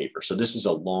peer-reviewed paper. So this is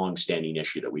a long-standing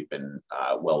issue that we've been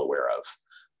well aware of.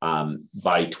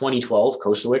 By 2012,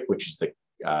 COSOIC, which is the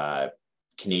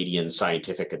Canadian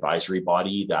scientific advisory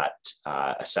body that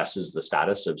assesses the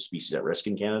status of species at risk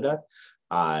in Canada,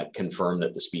 confirmed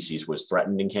that the species was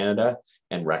threatened in Canada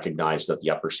and recognized that the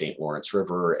upper St. Lawrence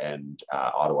River and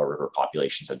Ottawa River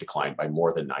populations had declined by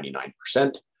more than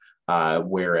 99%.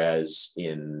 Whereas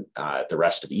in the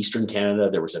rest of Eastern Canada,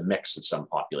 there was a mix of some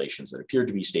populations that appeared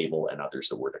to be stable and others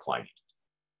that were declining.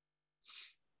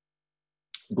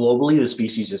 Globally, the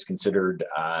species is considered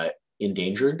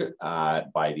endangered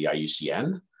by the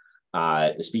IUCN.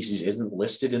 The species isn't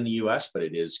listed in the US, but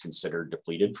it is considered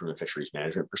depleted from a fisheries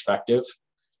management perspective.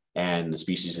 And the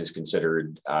species is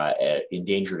considered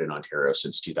endangered in Ontario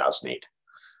since 2008.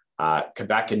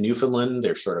 Quebec and Newfoundland,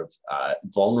 they're sort of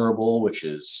vulnerable, which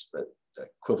is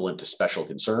equivalent to special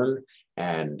concern.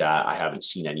 And I haven't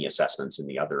seen any assessments in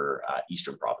the other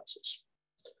eastern provinces.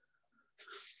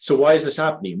 So why is this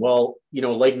happening? Well,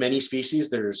 like many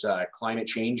species, there's climate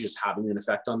change is having an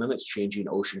effect on them. It's changing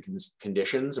ocean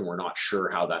conditions, and we're not sure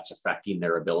how that's affecting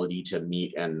their ability to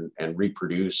meet and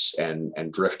reproduce and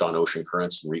drift on ocean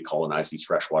currents and recolonize these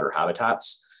freshwater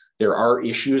habitats. There are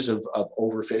issues of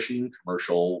overfishing,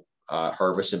 commercial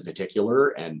harvest in particular,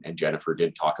 and Jennifer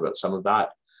did talk about some of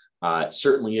that.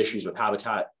 Certainly issues with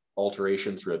habitat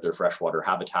alteration throughout their freshwater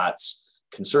habitats,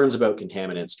 concerns about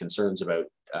contaminants, concerns about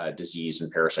disease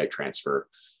and parasite transfer.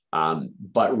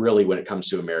 But really, when it comes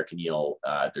to American eel,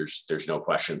 there's no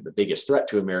question the biggest threat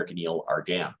to American eel are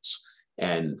dams.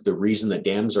 And the reason that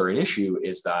dams are an issue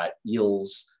is that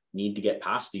eels need to get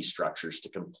past these structures to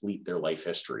complete their life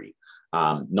history.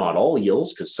 Not all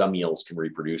eels, because some eels can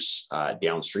reproduce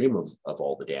downstream of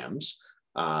all the dams.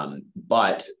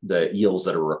 But the eels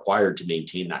that are required to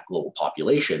maintain that global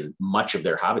population, much of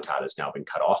their habitat has now been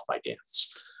cut off by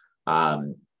dams.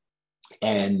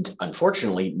 And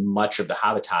unfortunately, much of the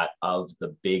habitat of the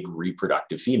big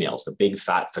reproductive females, the big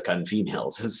fat fecund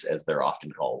females, as they're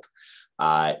often called,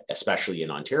 especially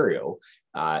in Ontario,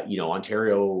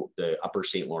 Ontario, the upper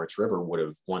St. Lawrence River would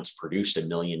have once produced 1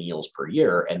 million eels per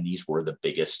year, and these were the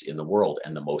biggest in the world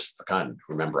and the most fecund.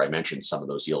 Remember, I mentioned some of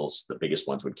those eels, the biggest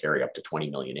ones would carry up to 20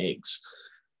 million eggs.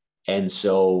 And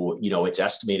so, it's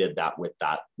estimated that with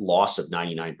that loss of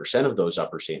 99% of those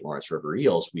upper St. Lawrence River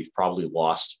eels, we've probably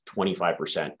lost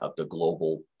 25% of the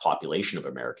global population of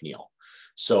American eel.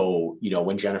 So,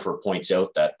 when Jennifer points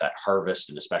out that harvest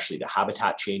and especially the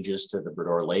habitat changes to the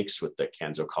Bredor Lakes with the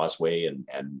Canso Causeway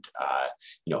and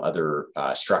other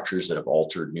structures that have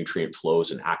altered nutrient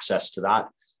flows and access to that,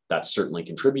 that's certainly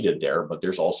contributed there. But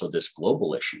there's also this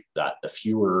global issue that the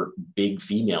fewer big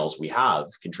females we have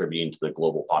contributing to the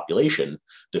global population,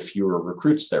 the fewer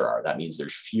recruits there are. That means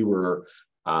there's fewer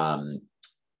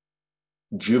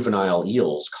juvenile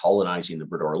eels colonizing the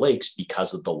Bredor Lakes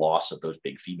because of the loss of those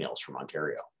big females from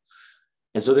Ontario.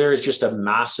 And so there is just a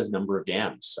massive number of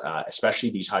dams, especially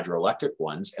these hydroelectric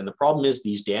ones. And the problem is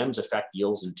these dams affect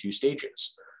eels in 2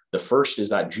 stages. The first is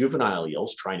that juvenile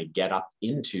eels trying to get up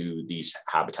into these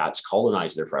habitats,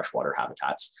 colonize their freshwater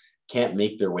habitats, can't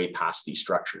make their way past these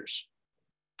structures.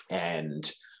 And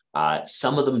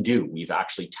some of them do. We've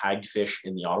actually tagged fish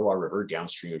in the Ottawa River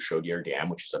downstream of Chaudière Dam,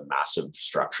 which is a massive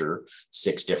structure,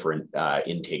 6 different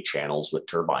intake channels with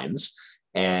turbines.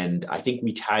 And I think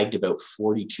we tagged about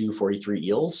 42, 43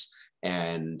 eels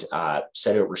and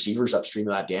set out receivers upstream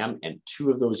of that dam. And 2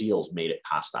 of those eels made it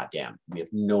past that dam. We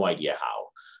have no idea how.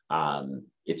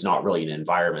 It's not really an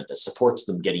environment that supports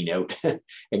them getting out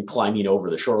and climbing over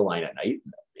the shoreline at night.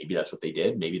 Maybe that's what they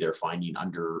did. Maybe they're finding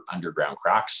underground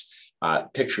cracks.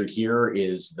 Pictured here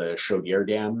is the Chaudière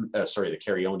Dam, the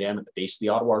Carillon Dam at the base of the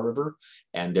Ottawa River.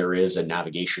 And there is a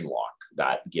navigation lock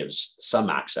that gives some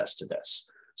access to this.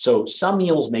 So some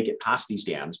eels make it past these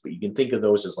dams, but you can think of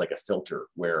those as like a filter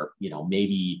where,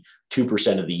 maybe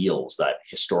 2% of the eels that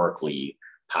historically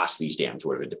pass these dams,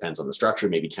 whether it depends on the structure,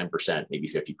 maybe 10%, maybe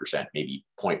 50%, maybe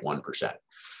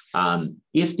 0.1%.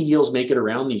 If the eels make it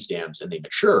around these dams and they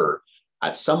mature,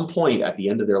 at some point at the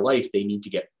end of their life, they need to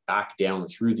get back down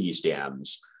through these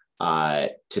dams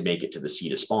to make it to the sea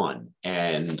to spawn.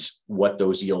 And what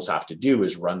those eels have to do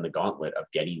is run the gauntlet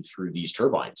of getting through these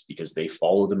turbines because they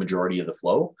follow the majority of the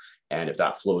flow. And if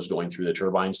that flow is going through the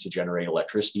turbines to generate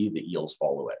electricity, the eels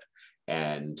follow it.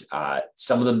 And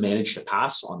some of them manage to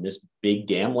pass on this big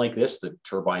dam like this. The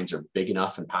turbines are big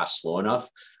enough and pass slow enough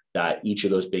that each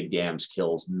of those big dams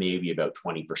kills maybe about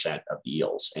 20% of the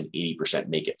eels and 80%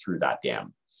 make it through that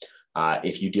dam.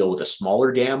 If you deal with a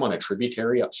smaller dam on a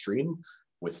tributary upstream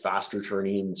with faster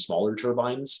turning, smaller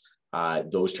turbines,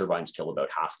 those turbines kill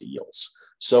about half the eels.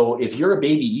 So if you're a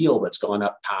baby eel that's gone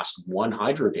up past one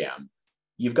hydro dam,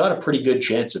 you've got a pretty good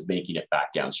chance of making it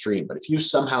back downstream. But if you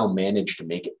somehow manage to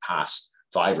make it past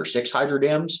 5 or 6 hydro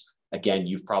dams, again,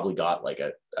 you've probably got like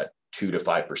a 2 to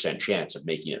 5% chance of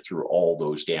making it through all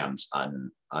those dams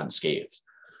unscathed.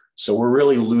 So we're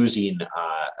really losing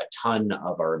a ton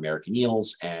of our American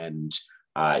eels. And,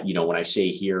 when I say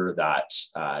here that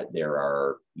there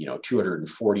are,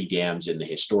 240 dams in the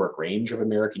historic range of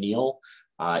American eel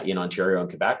in Ontario and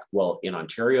Quebec, well, in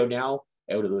Ontario now,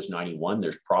 out of those 91,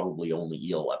 there's probably only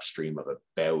eel upstream of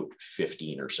about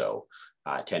 15 or so,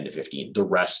 10 to 15. The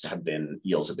rest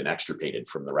eels have been extirpated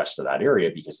from the rest of that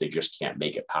area because they just can't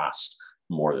make it past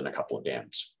more than a couple of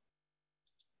dams.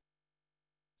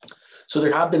 So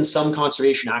there have been some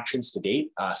conservation actions to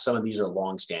date. Some of these are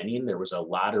long-standing. There was a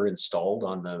ladder installed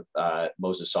on the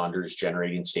Moses Saunders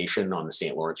generating station on the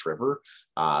St. Lawrence River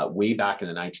way back in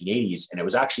the 1980s. And it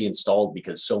was actually installed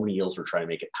because so many eels were trying to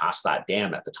make it past that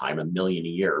dam at the time, 1 million a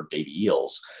year, baby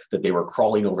eels, that they were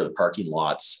crawling over the parking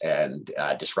lots and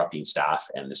disrupting staff.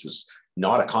 And this was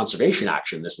not a conservation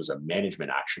action. This was a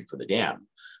management action for the dam.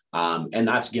 And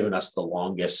that's given us the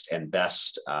longest and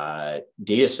best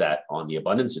data set on the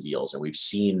abundance of eels. And we've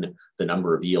seen the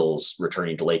number of eels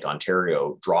returning to Lake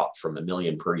Ontario drop from 1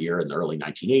 million per year in the early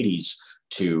 1980s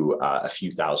to a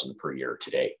few thousand per year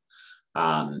today.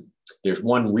 There's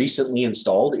one recently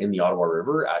installed in the Ottawa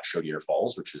River at Chaudière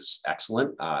Falls, which is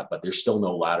excellent, but there's still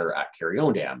no ladder at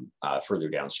Carillon Dam further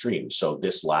downstream. So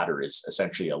this ladder is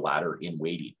essentially a ladder in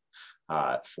waiting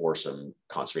for some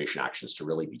conservation actions to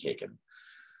really be taken.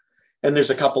 And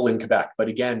there's a couple in Quebec, but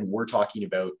again, we're talking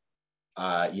about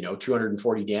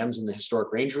 240 dams in the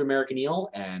historic range of American eel,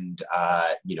 and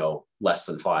less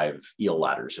than 5 eel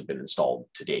ladders have been installed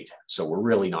to date. So we're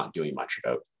really not doing much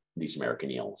about these American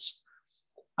eels.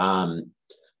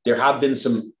 There have been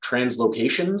some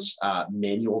translocations,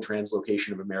 manual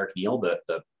translocation of American eel.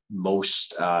 The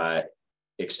most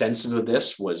extensive of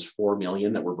this was 4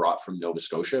 million that were brought from Nova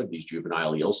Scotia, these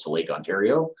juvenile eels, to Lake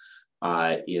Ontario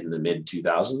in the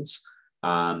mid-2000s.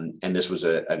 And this was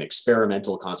an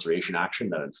experimental conservation action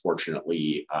that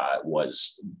unfortunately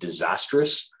was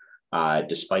disastrous.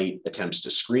 Despite attempts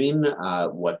to screen,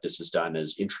 what this has done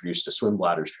is introduced a swim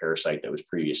bladders parasite that was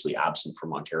previously absent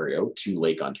from Ontario to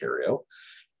Lake Ontario,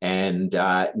 and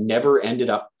never ended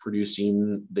up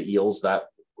producing the eels that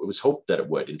it was hoped that it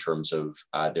would in terms of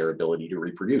their ability to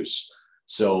reproduce.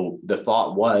 So the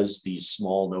thought was these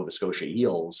small Nova Scotia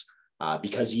eels,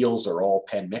 because eels are all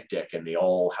panmictic and they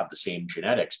all have the same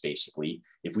genetics, basically,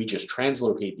 if we just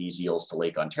translocate these eels to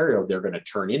Lake Ontario, they're going to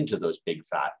turn into those big,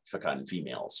 fat, fecund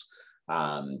females.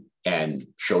 And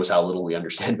shows how little we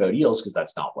understand about eels, because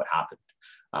that's not what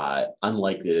happened.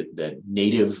 Unlike the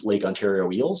native Lake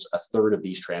Ontario eels, a third of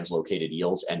these translocated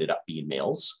eels ended up being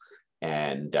males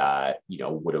and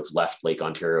would have left Lake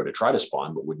Ontario to try to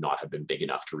spawn, but would not have been big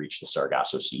enough to reach the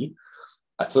Sargasso Sea.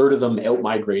 A third of them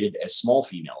outmigrated as small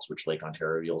females, which Lake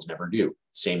Ontario eels never do.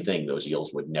 Same thing, those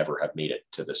eels would never have made it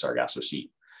to the Sargasso Sea.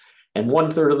 And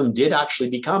 1/3 of them did actually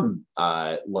become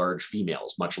large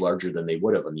females, much larger than they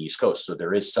would have on the East Coast. So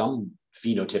there is some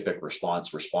phenotypic response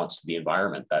to the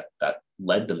environment that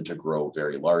led them to grow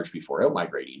very large before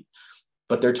outmigrating.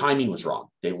 But their timing was wrong.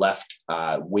 They left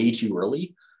way too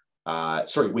early.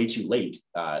 Way too late.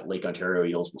 Lake Ontario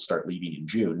eels will start leaving in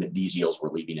June. These eels were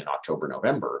leaving in October,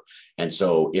 November. And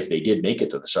so if they did make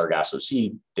it to the Sargasso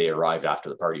Sea, they arrived after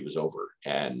the party was over.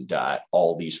 And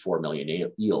all these 4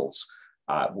 million eels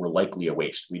were likely a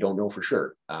waste. We don't know for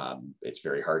sure. It's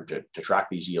very hard to track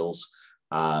these eels.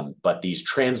 But these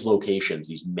translocations,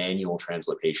 these manual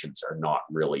translocations, are not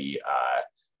really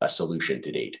a solution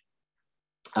to date.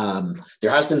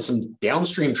 There has been some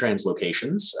downstream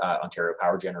translocations. Ontario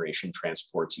Power Generation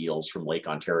transports eels from Lake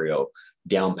Ontario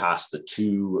down past the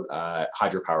 2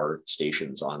 hydropower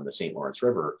stations on the St. Lawrence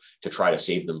River to try to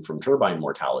save them from turbine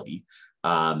mortality.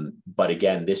 But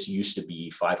again, this used to be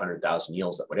 500,000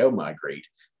 eels that would outmigrate,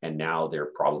 and now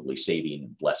they're probably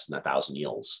saving less than 1,000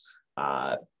 eels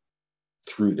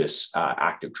through this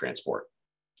active transport.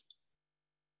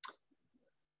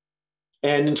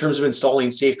 And in terms of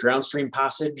installing safe downstream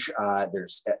passage,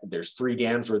 there's 3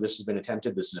 dams where this has been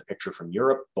attempted. This is a picture from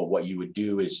Europe, but what you would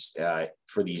do is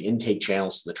for these intake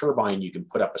channels to the turbine, you can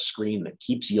put up a screen that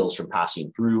keeps eels from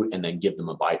passing through and then give them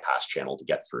a bypass channel to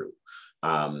get through.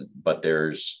 But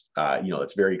there's,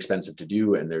 it's very expensive to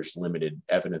do, and there's limited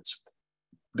evidence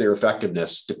their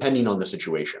effectiveness depending on the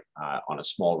situation. On a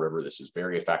small river, this is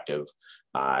very effective,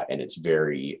 and it's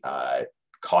very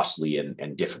costly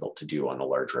and difficult to do on a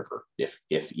large river,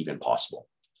 if even possible.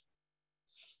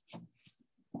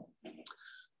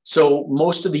 So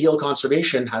most of the eel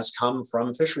conservation has come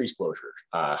from fisheries closure.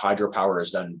 Hydropower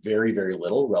has done very, very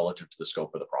little relative to the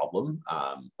scope of the problem,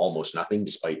 almost nothing,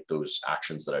 despite those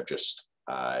actions that I've just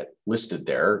listed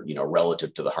there,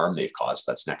 relative to the harm they've caused,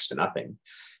 that's next to nothing.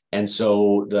 And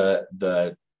so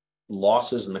the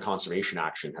losses in the conservation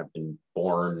action have been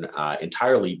borne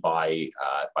entirely by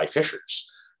fishers.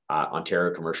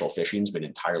 Ontario commercial fishing has been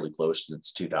entirely closed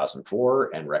since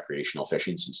 2004, and recreational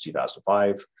fishing since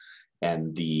 2005.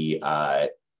 And the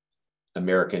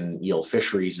American eel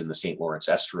fisheries in the St. Lawrence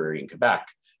estuary in Quebec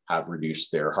have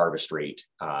reduced their harvest rate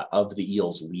of the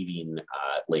eels leaving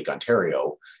Lake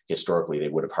Ontario. Historically, they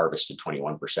would have harvested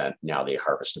 21%. Now they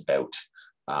harvest about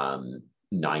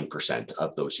 9%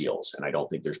 of those eels. And I don't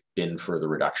think there's been further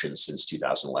reductions since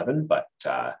 2011, but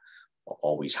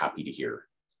always happy to hear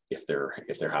if there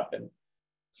have been.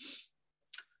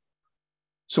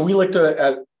 So we looked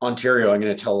at Ontario. I'm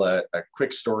going to tell a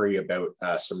quick story about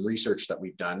some research that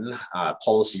we've done,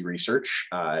 policy research.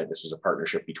 This was a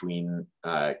partnership between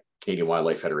Canadian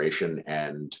Wildlife Federation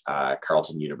and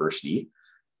Carleton University.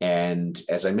 And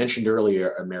as I mentioned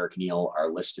earlier, American eel are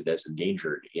listed as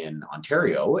endangered in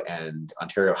Ontario, and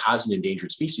Ontario has an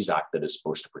Endangered Species Act that is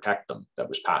supposed to protect them, that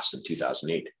was passed in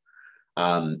 2008.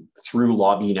 Through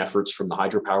lobbying efforts from the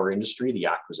hydropower industry, the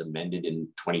act was amended in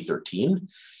 2013.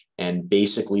 And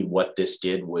basically what this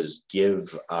did was give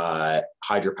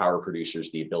hydropower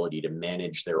producers the ability to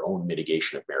manage their own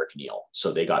mitigation of American eel.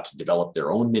 So they got to develop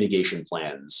their own mitigation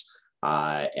plans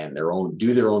and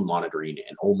do their own monitoring,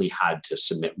 and only had to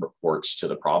submit reports to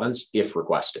the province if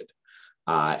requested.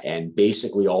 And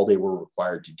basically all they were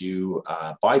required to do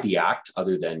by the act,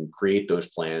 other than create those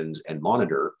plans and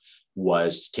monitor,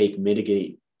 was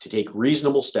to take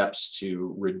reasonable steps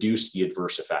to reduce the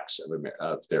adverse effects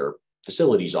of their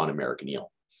facilities on American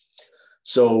eel.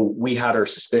 So we had our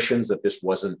suspicions that this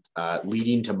wasn't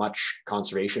leading to much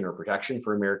conservation or protection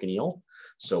for American eel.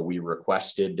 So we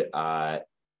requested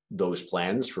those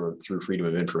plans through Freedom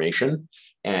of Information,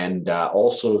 and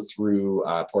also through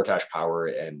Portage Power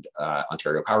and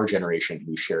Ontario Power Generation,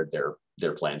 who shared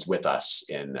their plans with us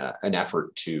in an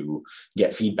effort to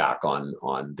get feedback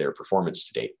on their performance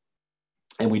to date.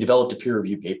 And we developed a peer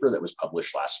review paper that was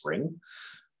published last spring.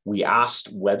 We asked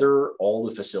whether all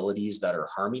the facilities that are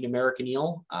harming American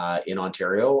eel in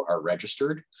Ontario are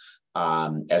registered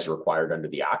as required under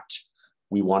the Act.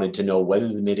 We wanted to know whether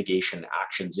the mitigation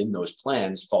actions in those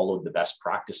plans followed the best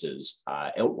practices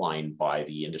outlined by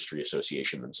the industry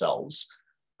association themselves.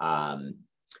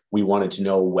 We wanted to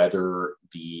know whether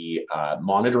the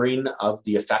monitoring of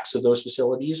the effects of those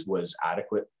facilities was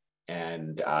adequate,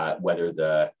 and whether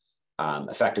the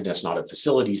effectiveness not of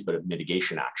facilities but of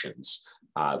mitigation actions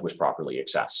was properly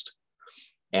assessed.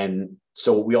 And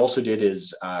so what we also did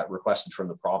is requested from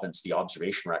the province the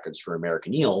observation records for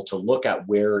American eel to look at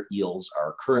where eels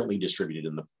are currently distributed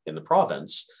in the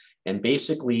province, and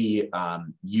basically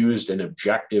used an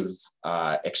objective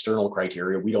external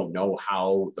criteria. We don't know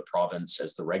how the province,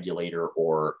 as the regulator,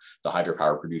 or the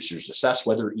hydropower producers assess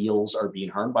whether eels are being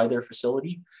harmed by their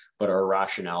facility, but our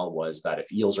rationale was that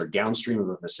if eels are downstream of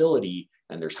a facility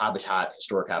and there's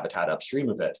historic habitat upstream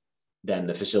of it, then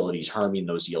the facility is harming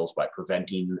those eels by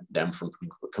preventing them from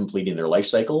completing their life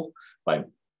cycle, by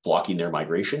blocking their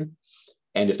migration.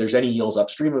 And if there's any eels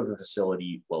upstream of the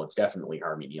facility, well, it's definitely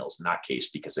harming eels in that case,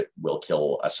 because it will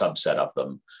kill a subset of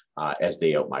them as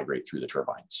they outmigrate through the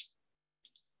turbines.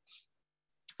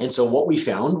 And so what we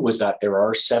found was that there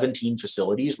are 17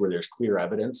 facilities where there's clear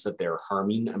evidence that they're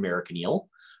harming American eel.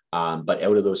 But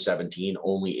out of those 17,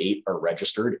 only 8 are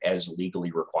registered as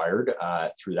legally required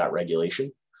through that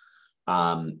regulation.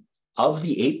 Of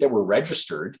the 8 that were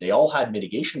registered, they all had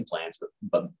mitigation plans,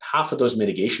 but half of those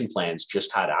mitigation plans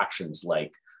just had actions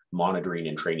like monitoring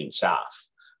and training staff.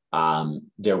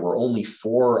 There were only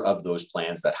 4 of those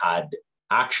plans that had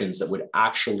actions that would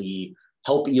actually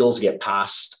help eels get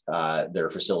past their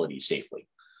facilities safely.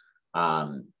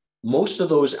 Most of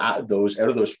those out of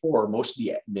those 4, most of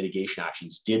the mitigation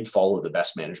actions did follow the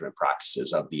best management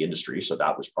practices of the industry, so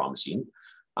that was promising.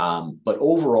 But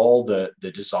overall,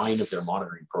 the design of their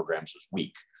monitoring programs was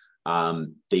weak.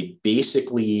 They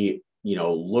basically,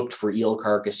 looked for eel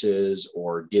carcasses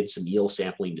or did some eel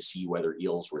sampling to see whether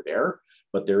eels were there,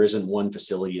 but there isn't one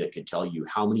facility that could tell you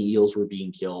how many eels were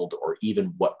being killed, or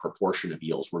even what proportion of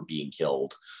eels were being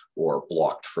killed or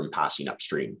blocked from passing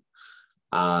upstream.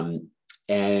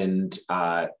 And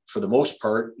for the most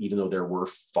part, even though there were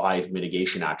 5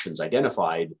 mitigation actions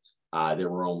identified, there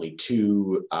were only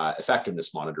 2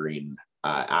 effectiveness monitoring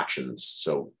actions,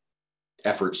 so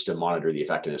efforts to monitor the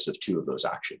effectiveness of 2 of those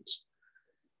actions.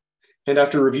 And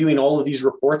after reviewing all of these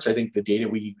reports, I think the data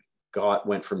we got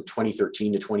went from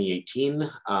 2013 to 2018.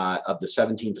 Of the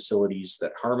 17 facilities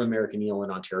that harm American eel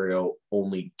in Ontario,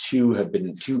 only 2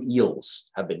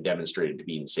 eels have been demonstrated to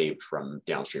being saved from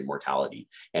downstream mortality,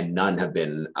 and none have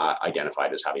been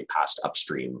identified as having passed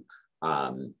upstream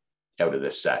out of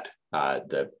this set.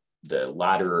 The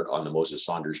ladder on the Moses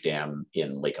Saunders Dam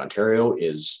in Lake Ontario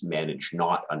is managed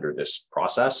not under this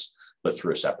process, but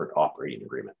through a separate operating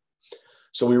agreement.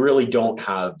 So we really don't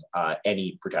have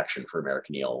any protection for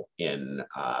American eel in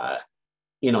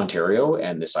in Ontario,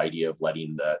 and this idea of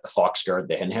letting the fox guard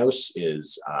the hen house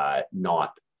is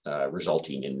not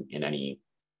resulting in any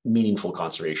meaningful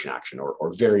conservation action,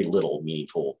 or very little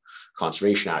meaningful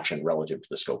conservation action relative to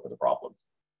the scope of the problem.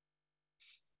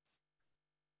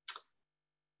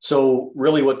 So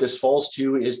really what this falls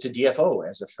to is to DFO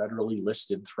as a federally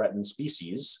listed threatened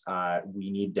species. We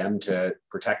need them to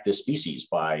protect this species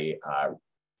by,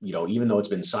 even though it's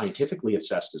been scientifically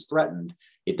assessed as threatened,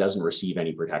 it doesn't receive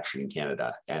any protection in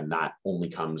Canada. And that only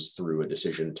comes through a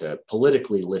decision to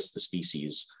politically list the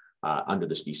species under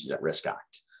the Species at Risk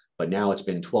Act. But now it's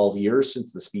been 12 years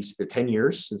since the species, or 10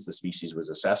 years since the species was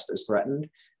assessed as threatened,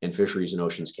 and Fisheries and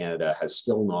Oceans Canada has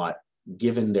still not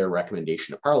given their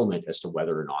recommendation to Parliament as to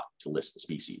whether or not to list the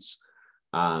species.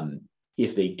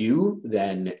 If they do,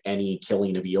 then any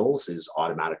killing of eels is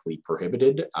automatically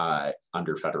prohibited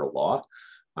under federal law,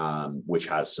 which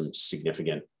has some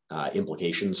significant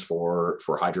implications for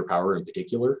hydropower in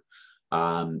particular.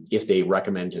 If they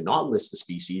recommend to not list the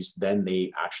species, then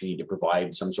they actually need to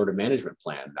provide some sort of management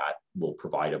plan that will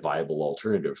provide a viable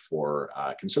alternative for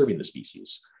conserving the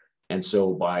species. And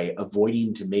so by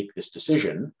avoiding to make this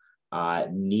decision,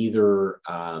 neither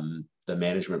the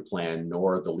management plan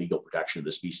nor the legal protection of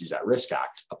the Species at Risk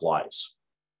Act applies.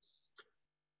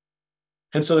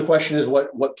 And so the question is,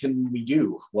 what can we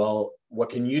do? Well, what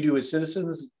can you do as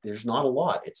citizens? There's not a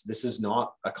lot. This is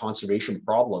not a conservation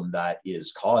problem that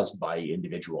is caused by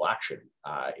individual action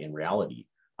in reality.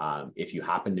 If you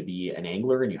happen to be an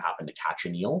angler and you happen to catch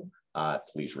an eel,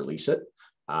 please release it.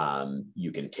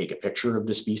 You can take a picture of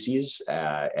the species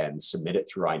and submit it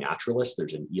through iNaturalist.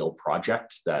 There's an eel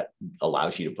project that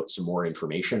allows you to put some more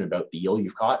information about the eel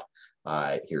you've caught.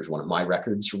 Here's one of my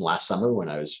records from last summer when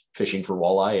I was fishing for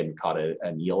walleye and caught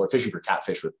an eel, or fishing for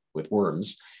catfish with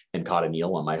worms, and caught an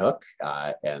eel on my hook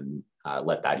and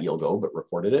let that eel go, but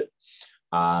reported it.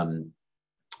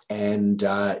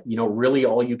 Really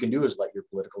all you can do is let your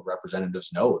political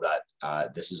representatives know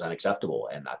that this is unacceptable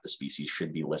and that the species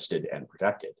should be listed and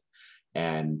protected.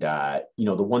 And, the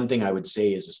one thing I would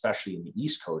say is, especially in the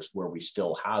East Coast, where we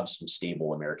still have some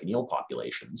stable American eel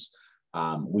populations,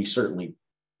 we certainly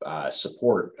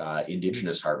support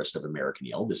Indigenous harvest of American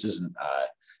eel. This isn't,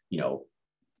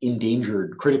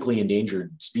 critically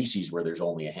endangered species where there's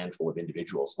only a handful of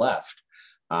individuals left.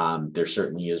 There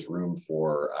certainly is room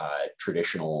for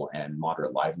traditional and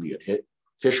moderate livelihood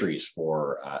fisheries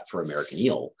for American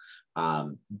eel.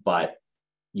 But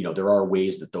there are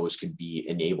ways that those can be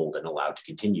enabled and allowed to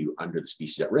continue under the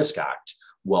Species at Risk Act,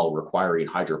 while requiring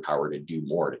hydropower to do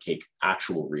more to take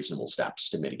actual reasonable steps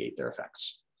to mitigate their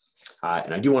effects.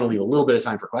 And I do want to leave a little bit of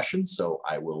time for questions, so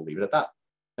I will leave it at that.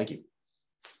 Thank you.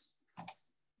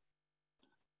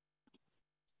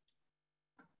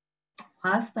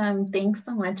 Awesome. Thanks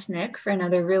so much, Nick, for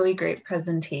another really great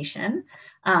presentation.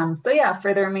 For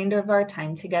the remainder of our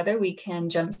time together, we can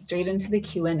jump straight into the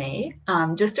Q&A.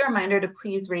 Just a reminder to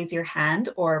please raise your hand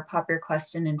or pop your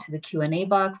question into the Q&A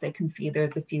box. I can see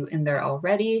there's a few in there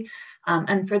already.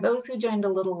 And for those who joined a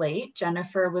little late,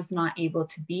 Jennifer was not able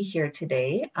to be here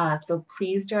today. So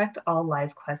please direct all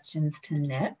live questions to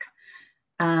Nick.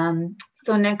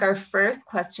 So Nick, our first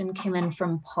question came in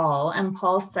from Paul, and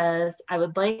Paul says, I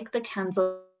would like the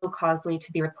Kenzo Causeway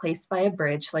to be replaced by a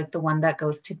bridge like the one that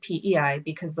goes to PEI,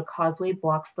 because the causeway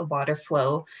blocks the water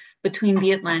flow between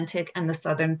the Atlantic and the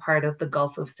southern part of the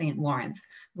Gulf of St. Lawrence.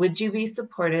 Would you be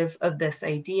supportive of this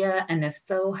idea? And if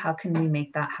so, how can we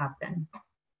make that happen?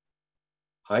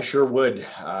 I sure would.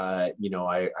 I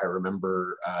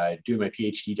remember doing my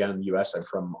PhD down in the US. I'm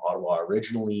from Ottawa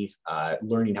originally,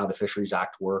 learning how the Fisheries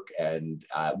Act work. And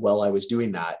while I was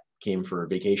doing that, came for a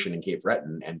vacation in Cape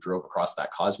Breton and drove across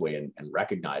that causeway and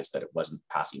recognized that it wasn't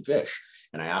passing fish.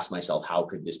 And I asked myself, how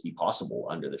could this be possible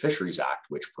under the Fisheries Act,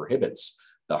 which prohibits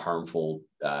the harmful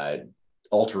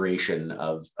alteration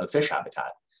of fish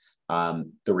habitat?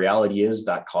 The reality is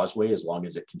that causeway, as long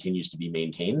as it continues to be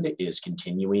maintained, is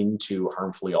continuing to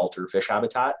harmfully alter fish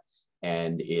habitat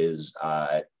and is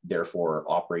therefore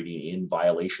operating in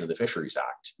violation of the Fisheries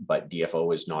Act. But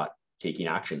DFO is not taking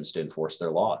actions to enforce their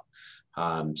law.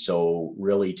 So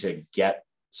really, to get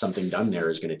something done there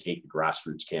is going to take a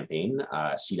grassroots campaign.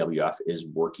 CWF is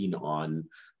working on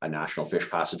a national fish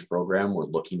passage program. We're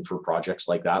looking for projects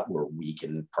like that where we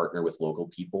can partner with local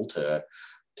people to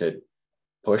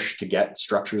push to get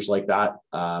structures like that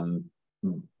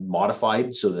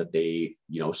modified so that they,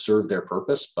 serve their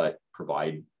purpose but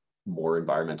provide more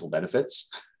environmental benefits.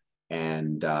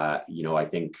 And I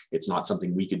think it's not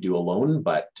something we could do alone,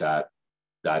 but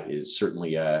that is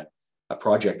certainly a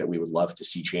project that we would love to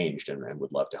see changed and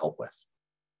would love to help with.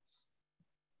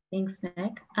 Thanks,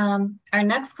 Nick. Our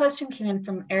next question came in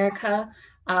from Erica.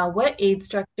 What aid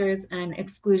structures and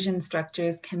exclusion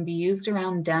structures can be used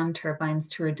around dam turbines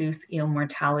to reduce eel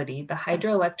mortality? The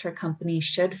hydroelectric company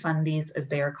should fund these as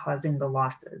they are causing the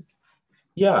losses.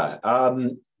 Yeah,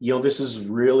 this is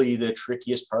really the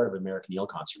trickiest part of American eel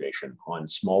conservation. On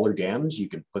smaller dams, you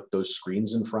can put those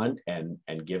screens in front and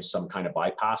give some kind of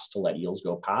bypass to let eels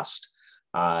go past.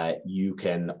 You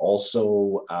can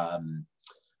also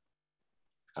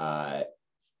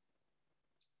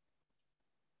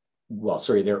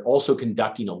they're also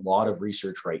conducting a lot of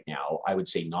research right now. I would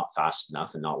say not fast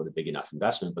enough and not with a big enough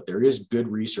investment, but there is good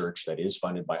research that is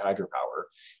funded by hydropower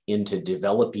into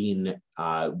developing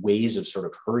ways of sort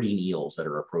of herding eels that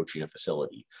are approaching a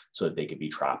facility so that they can be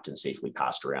trapped and safely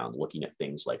passed around, looking at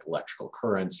things like electrical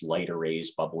currents, light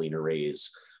arrays, bubbling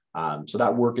arrays. So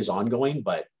that work is ongoing,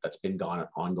 but that's been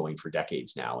ongoing for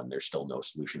decades now, and there's still no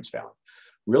solutions found.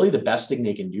 Really, the best thing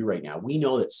they can do right now, we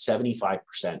know that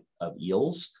 75% of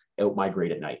eels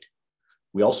out-migrate at night.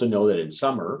 We also know that in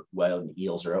summer, when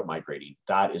eels are out-migrating,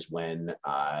 that is when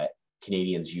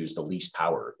Canadians use the least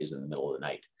power, is in the middle of the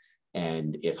night.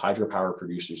 And if hydropower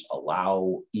producers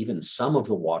allow even some of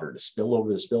the water to spill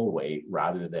over the spillway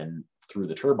rather than through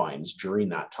the turbines during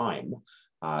that time,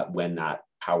 when that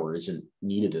power isn't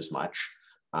needed as much,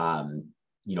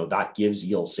 that gives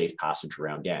eels safe passage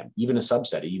around dam. Even a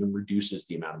subset, it even reduces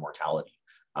the amount of mortality.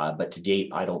 But to date,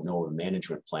 I don't know of a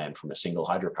management plan from a single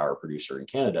hydropower producer in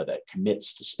Canada that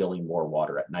commits to spilling more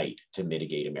water at night to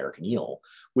mitigate American eel,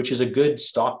 which is a good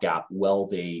stopgap while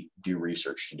they do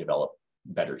research to develop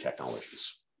better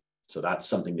technologies. So that's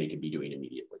something they could be doing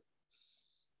immediately.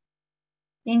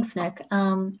 Thanks, Nick.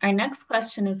 Our next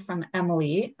question is from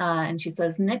Emily, and she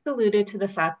says, Nick alluded to the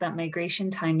fact that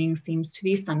migration timing seems to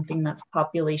be something that's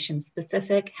population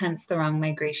specific, hence the wrong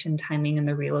migration timing in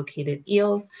the relocated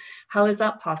eels. How is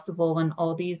that possible when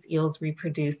all these eels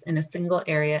reproduce in a single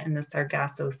area in the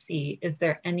Sargasso Sea? Is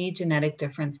there any genetic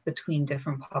difference between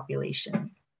different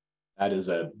populations? That is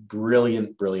a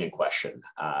brilliant, brilliant question.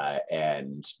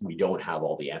 And we don't have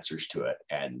all the answers to it.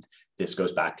 And this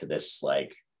goes back to this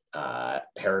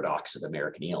paradox of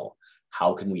American eel.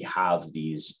 How can we have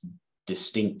these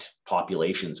distinct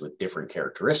populations with different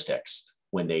characteristics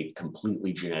when they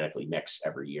completely genetically mix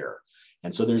every year?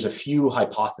 And so there's a few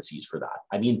hypotheses for that.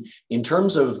 I mean, in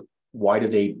terms of why do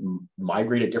they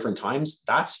migrate at different times,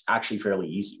 that's actually fairly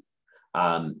easy.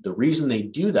 The reason they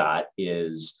do that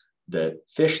is the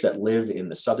fish that live in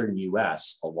the southern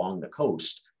US along the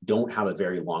coast don't have a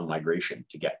very long migration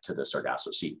to get to the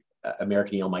Sargasso Sea.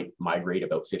 American eel might migrate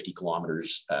about 50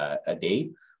 kilometers a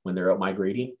day when they're out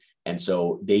migrating. And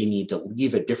so they need to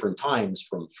leave at different times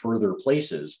from further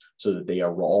places so that they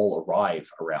all arrive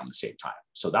around the same time.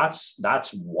 So that's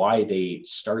why they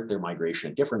start their migration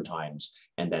at different times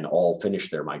and then all finish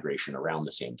their migration around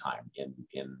the same time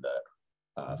in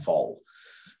the fall.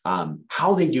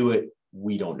 How they do it,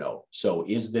 we don't know. So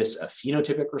is this a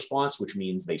phenotypic response, which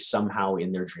means they somehow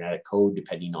in their genetic code,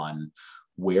 depending on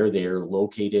where they're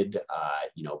located,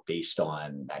 based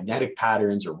on magnetic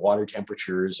patterns or water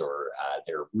temperatures or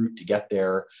their route to get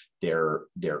there, they're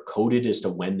coded as to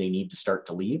when they need to start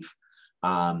to leave?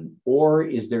 Or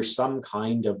is there some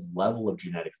kind of level of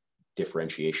genetic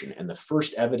differentiation? And the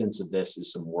first evidence of this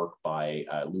is some work by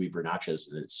Louis Bernatchez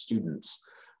and his students,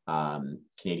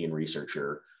 Canadian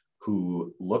researcher,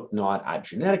 who looked not at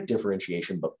genetic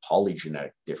differentiation, but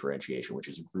polygenetic differentiation, which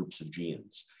is groups of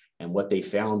genes. And what they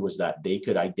found was that they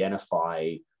could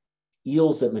identify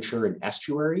eels that mature in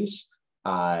estuaries.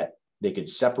 They could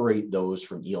separate those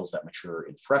from eels that mature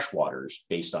in freshwaters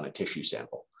based on a tissue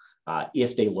sample,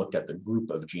 if they looked at the group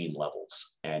of gene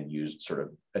levels and used sort of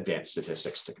advanced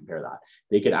statistics to compare that.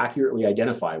 They could accurately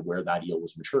identify where that eel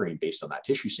was maturing based on that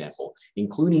tissue sample,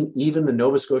 including even the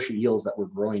Nova Scotia eels that were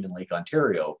growing in Lake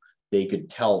Ontario. They could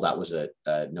tell that was a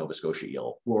Nova Scotia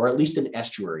eel, or at least an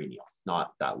estuary eel,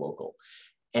 not that local.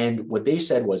 And what they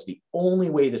said was the only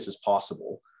way this is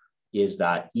possible is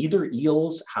that either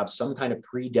eels have some kind of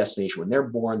predestination. When they're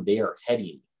born, they are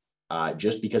heading,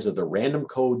 just because of the random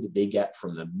code that they get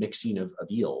from the mixing of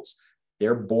eels.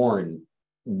 They're born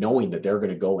knowing that they're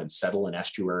going to go and settle in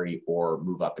estuary or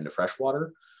move up into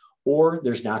freshwater, or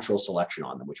there's natural selection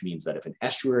on them, which means that if an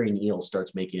estuarine eel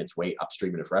starts making its way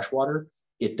upstream into freshwater,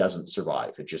 it doesn't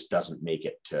survive. It just doesn't make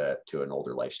it to an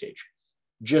older life stage.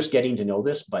 Just getting to know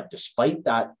this, but despite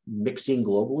that mixing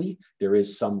globally, there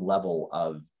is some level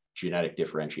of genetic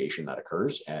differentiation that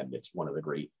occurs, and it's one of the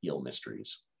great eel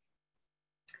mysteries.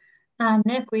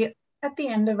 Nick, we're at the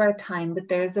end of our time, but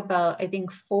there's about, I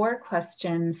think, 4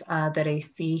 questions that I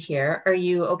see here. Are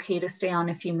you okay to stay on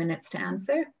a few minutes to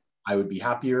answer? I would be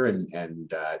happier,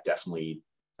 and definitely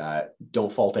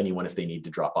don't fault anyone if they need to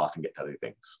drop off and get to other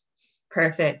things.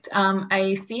 Perfect.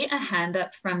 I see a hand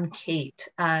up from Kate.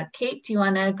 Kate, do you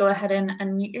want to go ahead and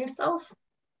unmute yourself?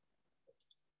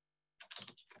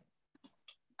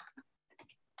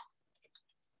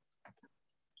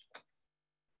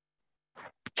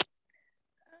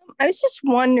 I was just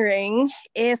wondering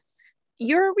if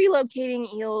you're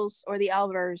relocating eels or the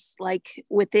elvers like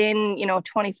within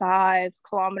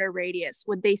 25-kilometer radius,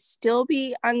 would they still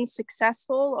be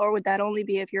unsuccessful, or would that only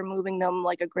be if you're moving them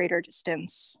like a greater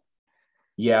distance?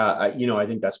 Yeah, I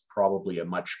think that's probably a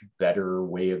much better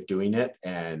way of doing it.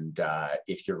 And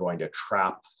if you're going to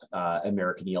trap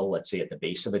American eel, let's say at the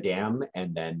base of a dam,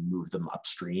 and then move them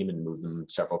upstream and move them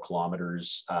several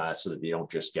kilometers so that they don't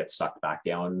just get sucked back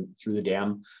down through the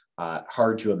dam,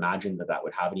 hard to imagine that that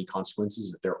would have any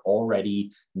consequences if they're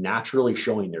already naturally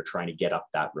showing they're trying to get up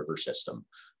that river system.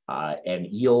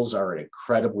 And eels are an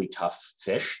incredibly tough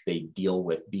fish. They deal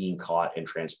with being caught and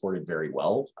transported very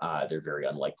well. They're very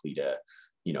unlikely to,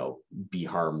 be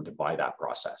harmed by that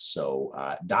process. So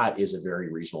that is a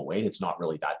very reasonable way, and it's not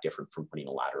really that different from putting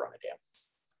a ladder on a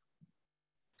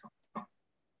dam.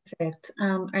 Perfect.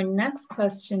 Our next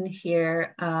question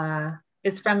here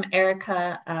is from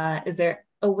Erica. Is there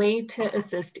a way to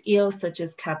assist eels, such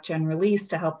as capture and release,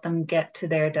 to help them get to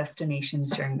their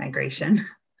destinations during migration?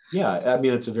 Yeah, I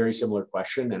mean, it's a very similar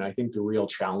question. And I think the real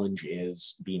challenge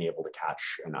is being able to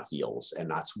catch enough eels. And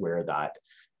that's where that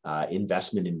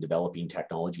investment in developing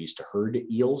technologies to herd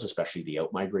eels, especially the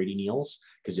out-migrating eels,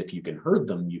 because if you can herd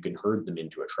them, you can herd them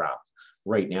into a trap.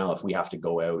 Right now, if we have to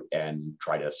go out and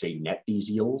try to, say, net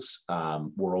these eels,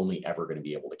 we're only ever going to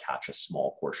be able to catch a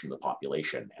small portion of the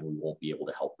population, and we won't be able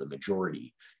to help the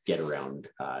majority get around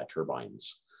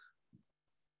turbines.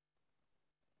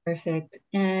 Perfect.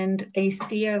 And I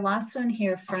see our last one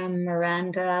here from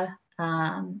Miranda.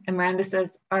 And Miranda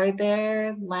says, are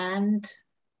there land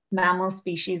mammal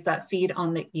species that feed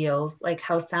on the eels, like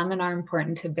how salmon are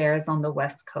important to bears on the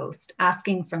West Coast?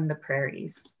 Asking from the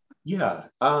prairies. Yeah,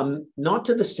 not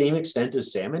to the same extent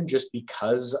as salmon, just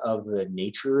because of the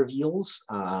nature of eels.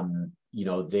 And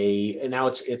now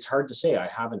it's hard to say. I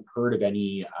haven't heard of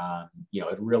any,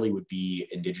 it really would be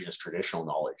indigenous traditional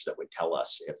knowledge that would tell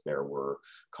us if there were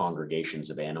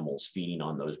congregations of animals feeding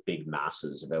on those big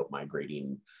masses of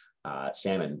out-migrating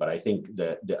salmon. But I think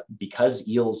that because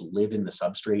eels live in the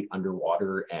substrate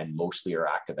underwater and mostly are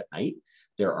active at night,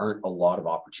 there aren't a lot of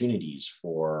opportunities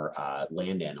for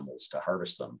land animals to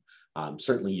harvest them.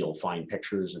 Certainly you'll find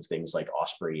pictures of things like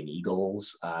osprey and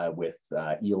eagles with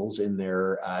eels in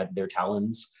their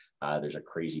talons. There's a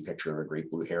crazy picture of a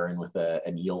great blue heron with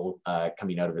an eel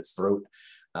coming out of its throat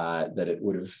that it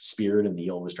would have speared, and the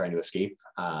eel was trying to escape.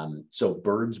 So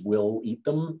birds will eat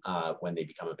them when they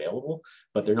become available,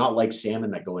 but they're not like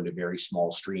salmon that go into very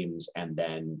small streams and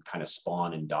then kind of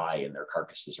spawn and die, and their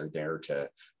carcasses are there to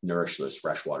nourish those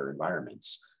freshwater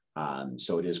environments.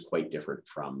 So it is quite different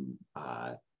from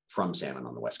salmon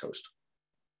on the West Coast.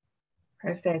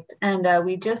 Perfect. And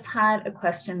we just had a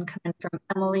question coming from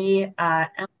Emily.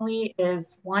 Emily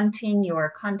is wanting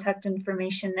your contact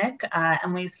information, Nick.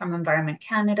 Emily's from Environment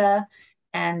Canada,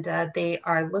 and they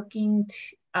are looking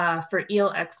for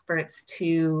eel experts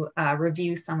to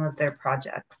review some of their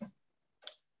projects.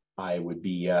 I would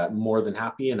be more than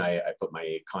happy, and I put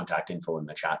my contact info in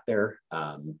the chat there.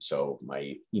 So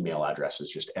my email address is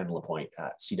just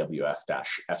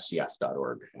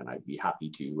nlapointe@cwf-fcf.org, and I'd be happy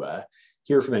to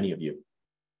hear from any of you,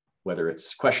 whether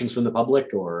it's questions from the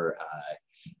public or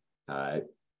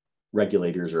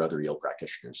regulators or other eel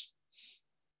practitioners.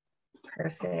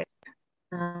 Perfect.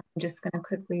 I'm just going to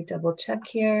quickly double check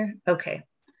here. Okay.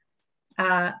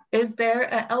 Is there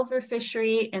an elver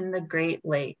fishery in the Great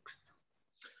Lakes?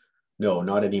 No,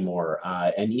 not anymore.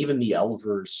 And even the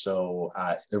elvers. So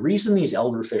the reason these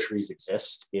elver fisheries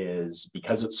exist is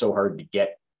because it's so hard to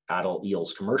get adult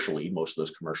eels commercially. Most of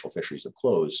those commercial fisheries have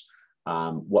closed.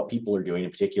 What people are doing,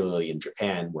 and particularly in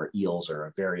Japan, where eels are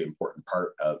a very important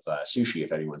part of sushi.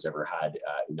 If anyone's ever had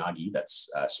unagi,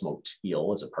 that's smoked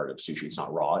eel as a part of sushi. It's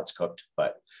not raw, it's cooked,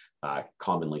 but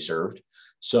commonly served.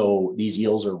 So these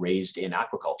eels are raised in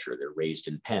aquaculture. They're raised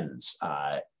in pens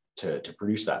to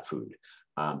produce that food.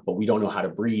 But we don't know how to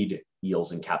breed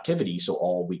eels in captivity. So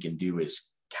all we can do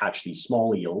is catch these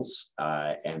small eels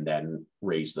and then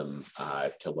raise them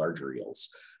to larger eels.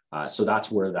 So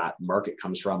that's where that market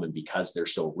comes from. And because they're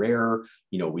so rare,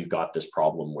 we've got this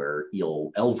problem where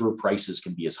elver prices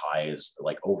can be as high as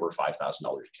like over $5,000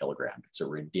 a kilogram. It's a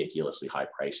ridiculously high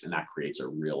price, and that creates a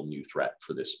real new threat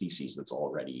for this species that's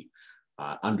already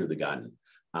under the gun.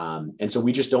 And so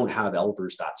we just don't have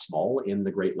elvers that small in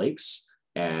the Great Lakes.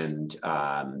 And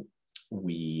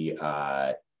we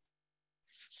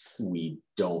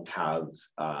don't have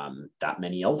that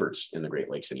many elvers in the Great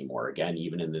Lakes anymore. Again,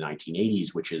 even in the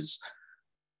 1980s, which is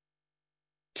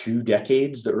 2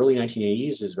 decades, the early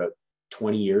 1980s is about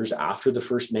 20 years after the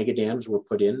first mega dams were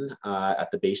put in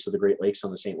at the base of the Great Lakes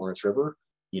on the St. Lawrence River.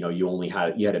 You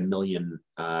had 1 million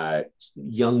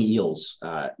young eels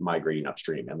migrating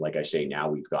upstream. And like I say, now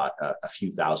we've got a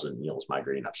few thousand eels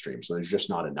migrating upstream. So there's just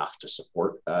not enough to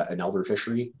support an elver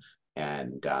fishery.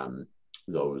 And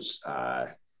those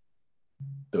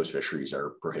fisheries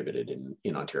are prohibited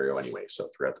in Ontario anyway, so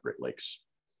throughout the Great Lakes.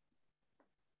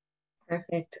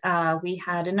 Perfect. We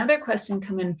had another question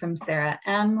come in from Sarah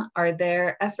M. Are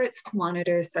there efforts to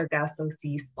monitor Sargasso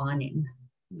Sea spawning?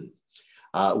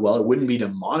 Well, it wouldn't be to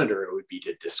monitor, it would be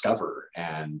to discover.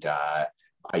 And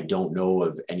I don't know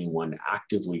of anyone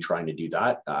actively trying to do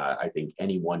that. I think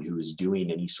anyone who is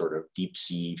doing any sort of deep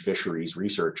sea fisheries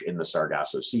research in the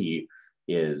Sargasso Sea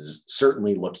is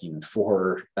certainly looking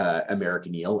for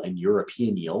American eel and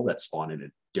European eel that spawn in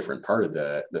a different part of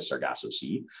the Sargasso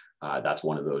Sea. That's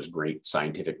one of those great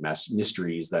scientific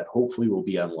mysteries that hopefully will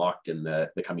be unlocked in the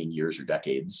coming years or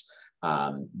decades.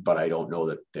 But I don't know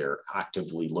that they're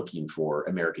actively looking for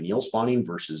American eel spawning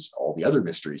versus all the other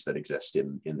mysteries that exist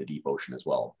in the deep ocean as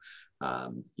well.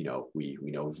 We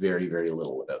know very, very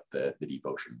little about the deep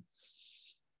ocean.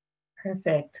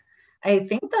 Perfect. I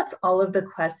think that's all of the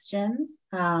questions,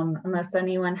 unless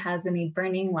anyone has any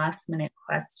burning last minute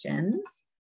questions.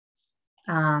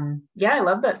 Yeah, I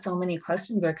love that so many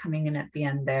questions are coming in at the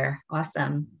end there.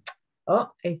 Awesome. Oh,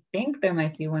 I think there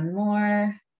might be one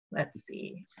more. Let's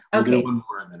see. Okay. We'll do one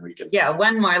more and then we can. Yeah,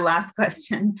 one more last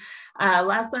question.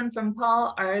 Last one from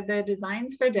Paul. Are the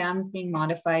designs for dams being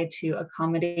modified to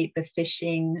accommodate the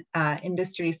fishing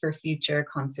industry for future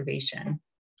conservation?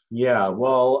 Yeah,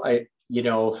 well,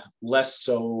 less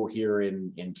so here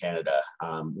in Canada.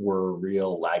 We're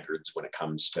real laggards when it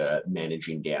comes to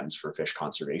managing dams for fish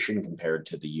conservation compared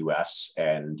to the US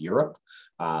and Europe.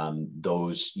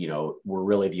 We're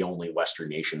really the only Western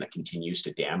nation that continues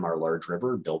to dam our large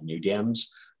river, build new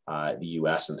dams. The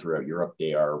US and throughout Europe,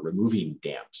 they are removing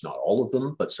dams, not all of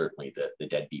them, but certainly the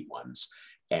deadbeat ones.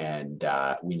 And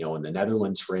we know in the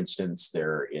Netherlands, for instance,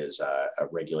 there is a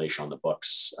regulation on the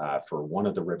books for one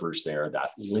of the rivers there that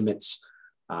limits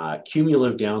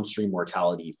cumulative downstream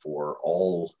mortality for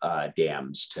all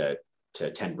dams to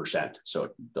 10%. So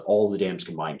all the dams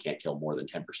combined can't kill more than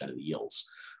 10% of the eels.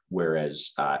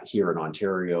 Whereas here in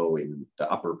Ontario, in the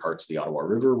upper parts of the Ottawa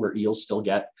River, where eels still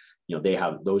get,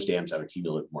 those dams have a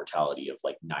cumulative mortality of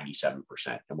like 97%,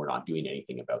 and we're not doing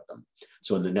anything about them.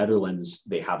 So in the Netherlands,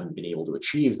 they haven't been able to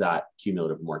achieve that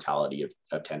cumulative mortality of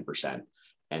 10%.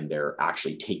 And they're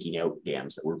actually taking out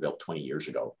dams that were built 20 years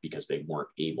ago because they weren't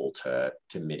able to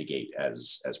mitigate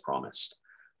as promised.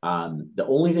 The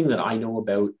only thing that I know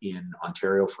about in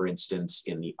Ontario, for instance,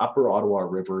 in the upper Ottawa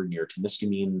River near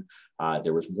Temiskaming,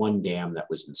 there was one dam that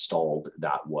was installed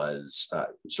that was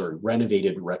sort of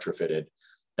renovated, retrofitted,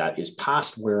 that is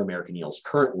past where American eels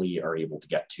currently are able to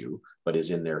get to, but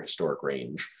is in their historic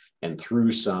range. And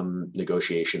through some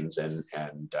negotiations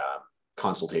and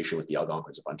consultation with the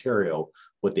Algonquins of Ontario,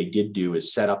 what they did do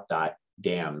is set up that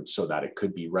dam so that it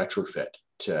could be retrofit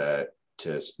to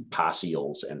pass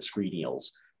eels and screen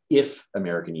eels if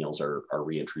American eels are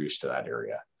reintroduced to that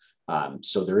area.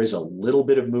 So there is a little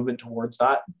bit of movement towards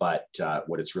that, but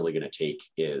what it's really going to take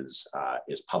is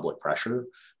public pressure,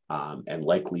 and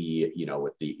likely,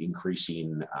 with the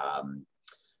increasing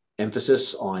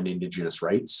emphasis on Indigenous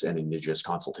rights and Indigenous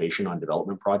consultation on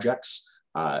development projects,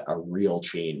 a real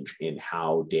change in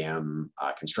how dam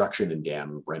construction and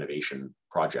dam renovation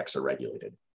projects are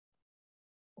regulated.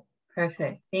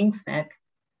 Perfect. Thanks, Nick.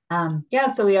 Yeah,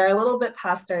 so we are a little bit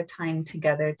past our time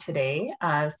together today.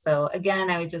 So again,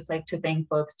 I would just like to thank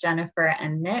both Jennifer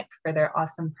and Nick for their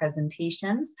awesome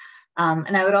presentations.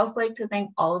 And I would also like to thank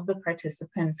all of the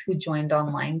participants who joined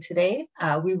online today.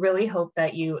 We really hope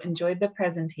that you enjoyed the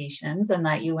presentations and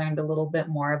that you learned a little bit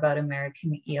more about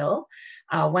American eel.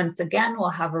 Once again, we'll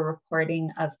have a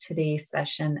recording of today's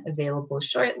session available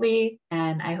shortly.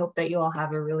 And I hope that you all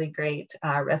have a really great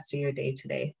rest of your day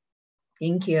today.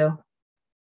 Thank you.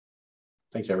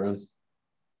 Thanks, everyone.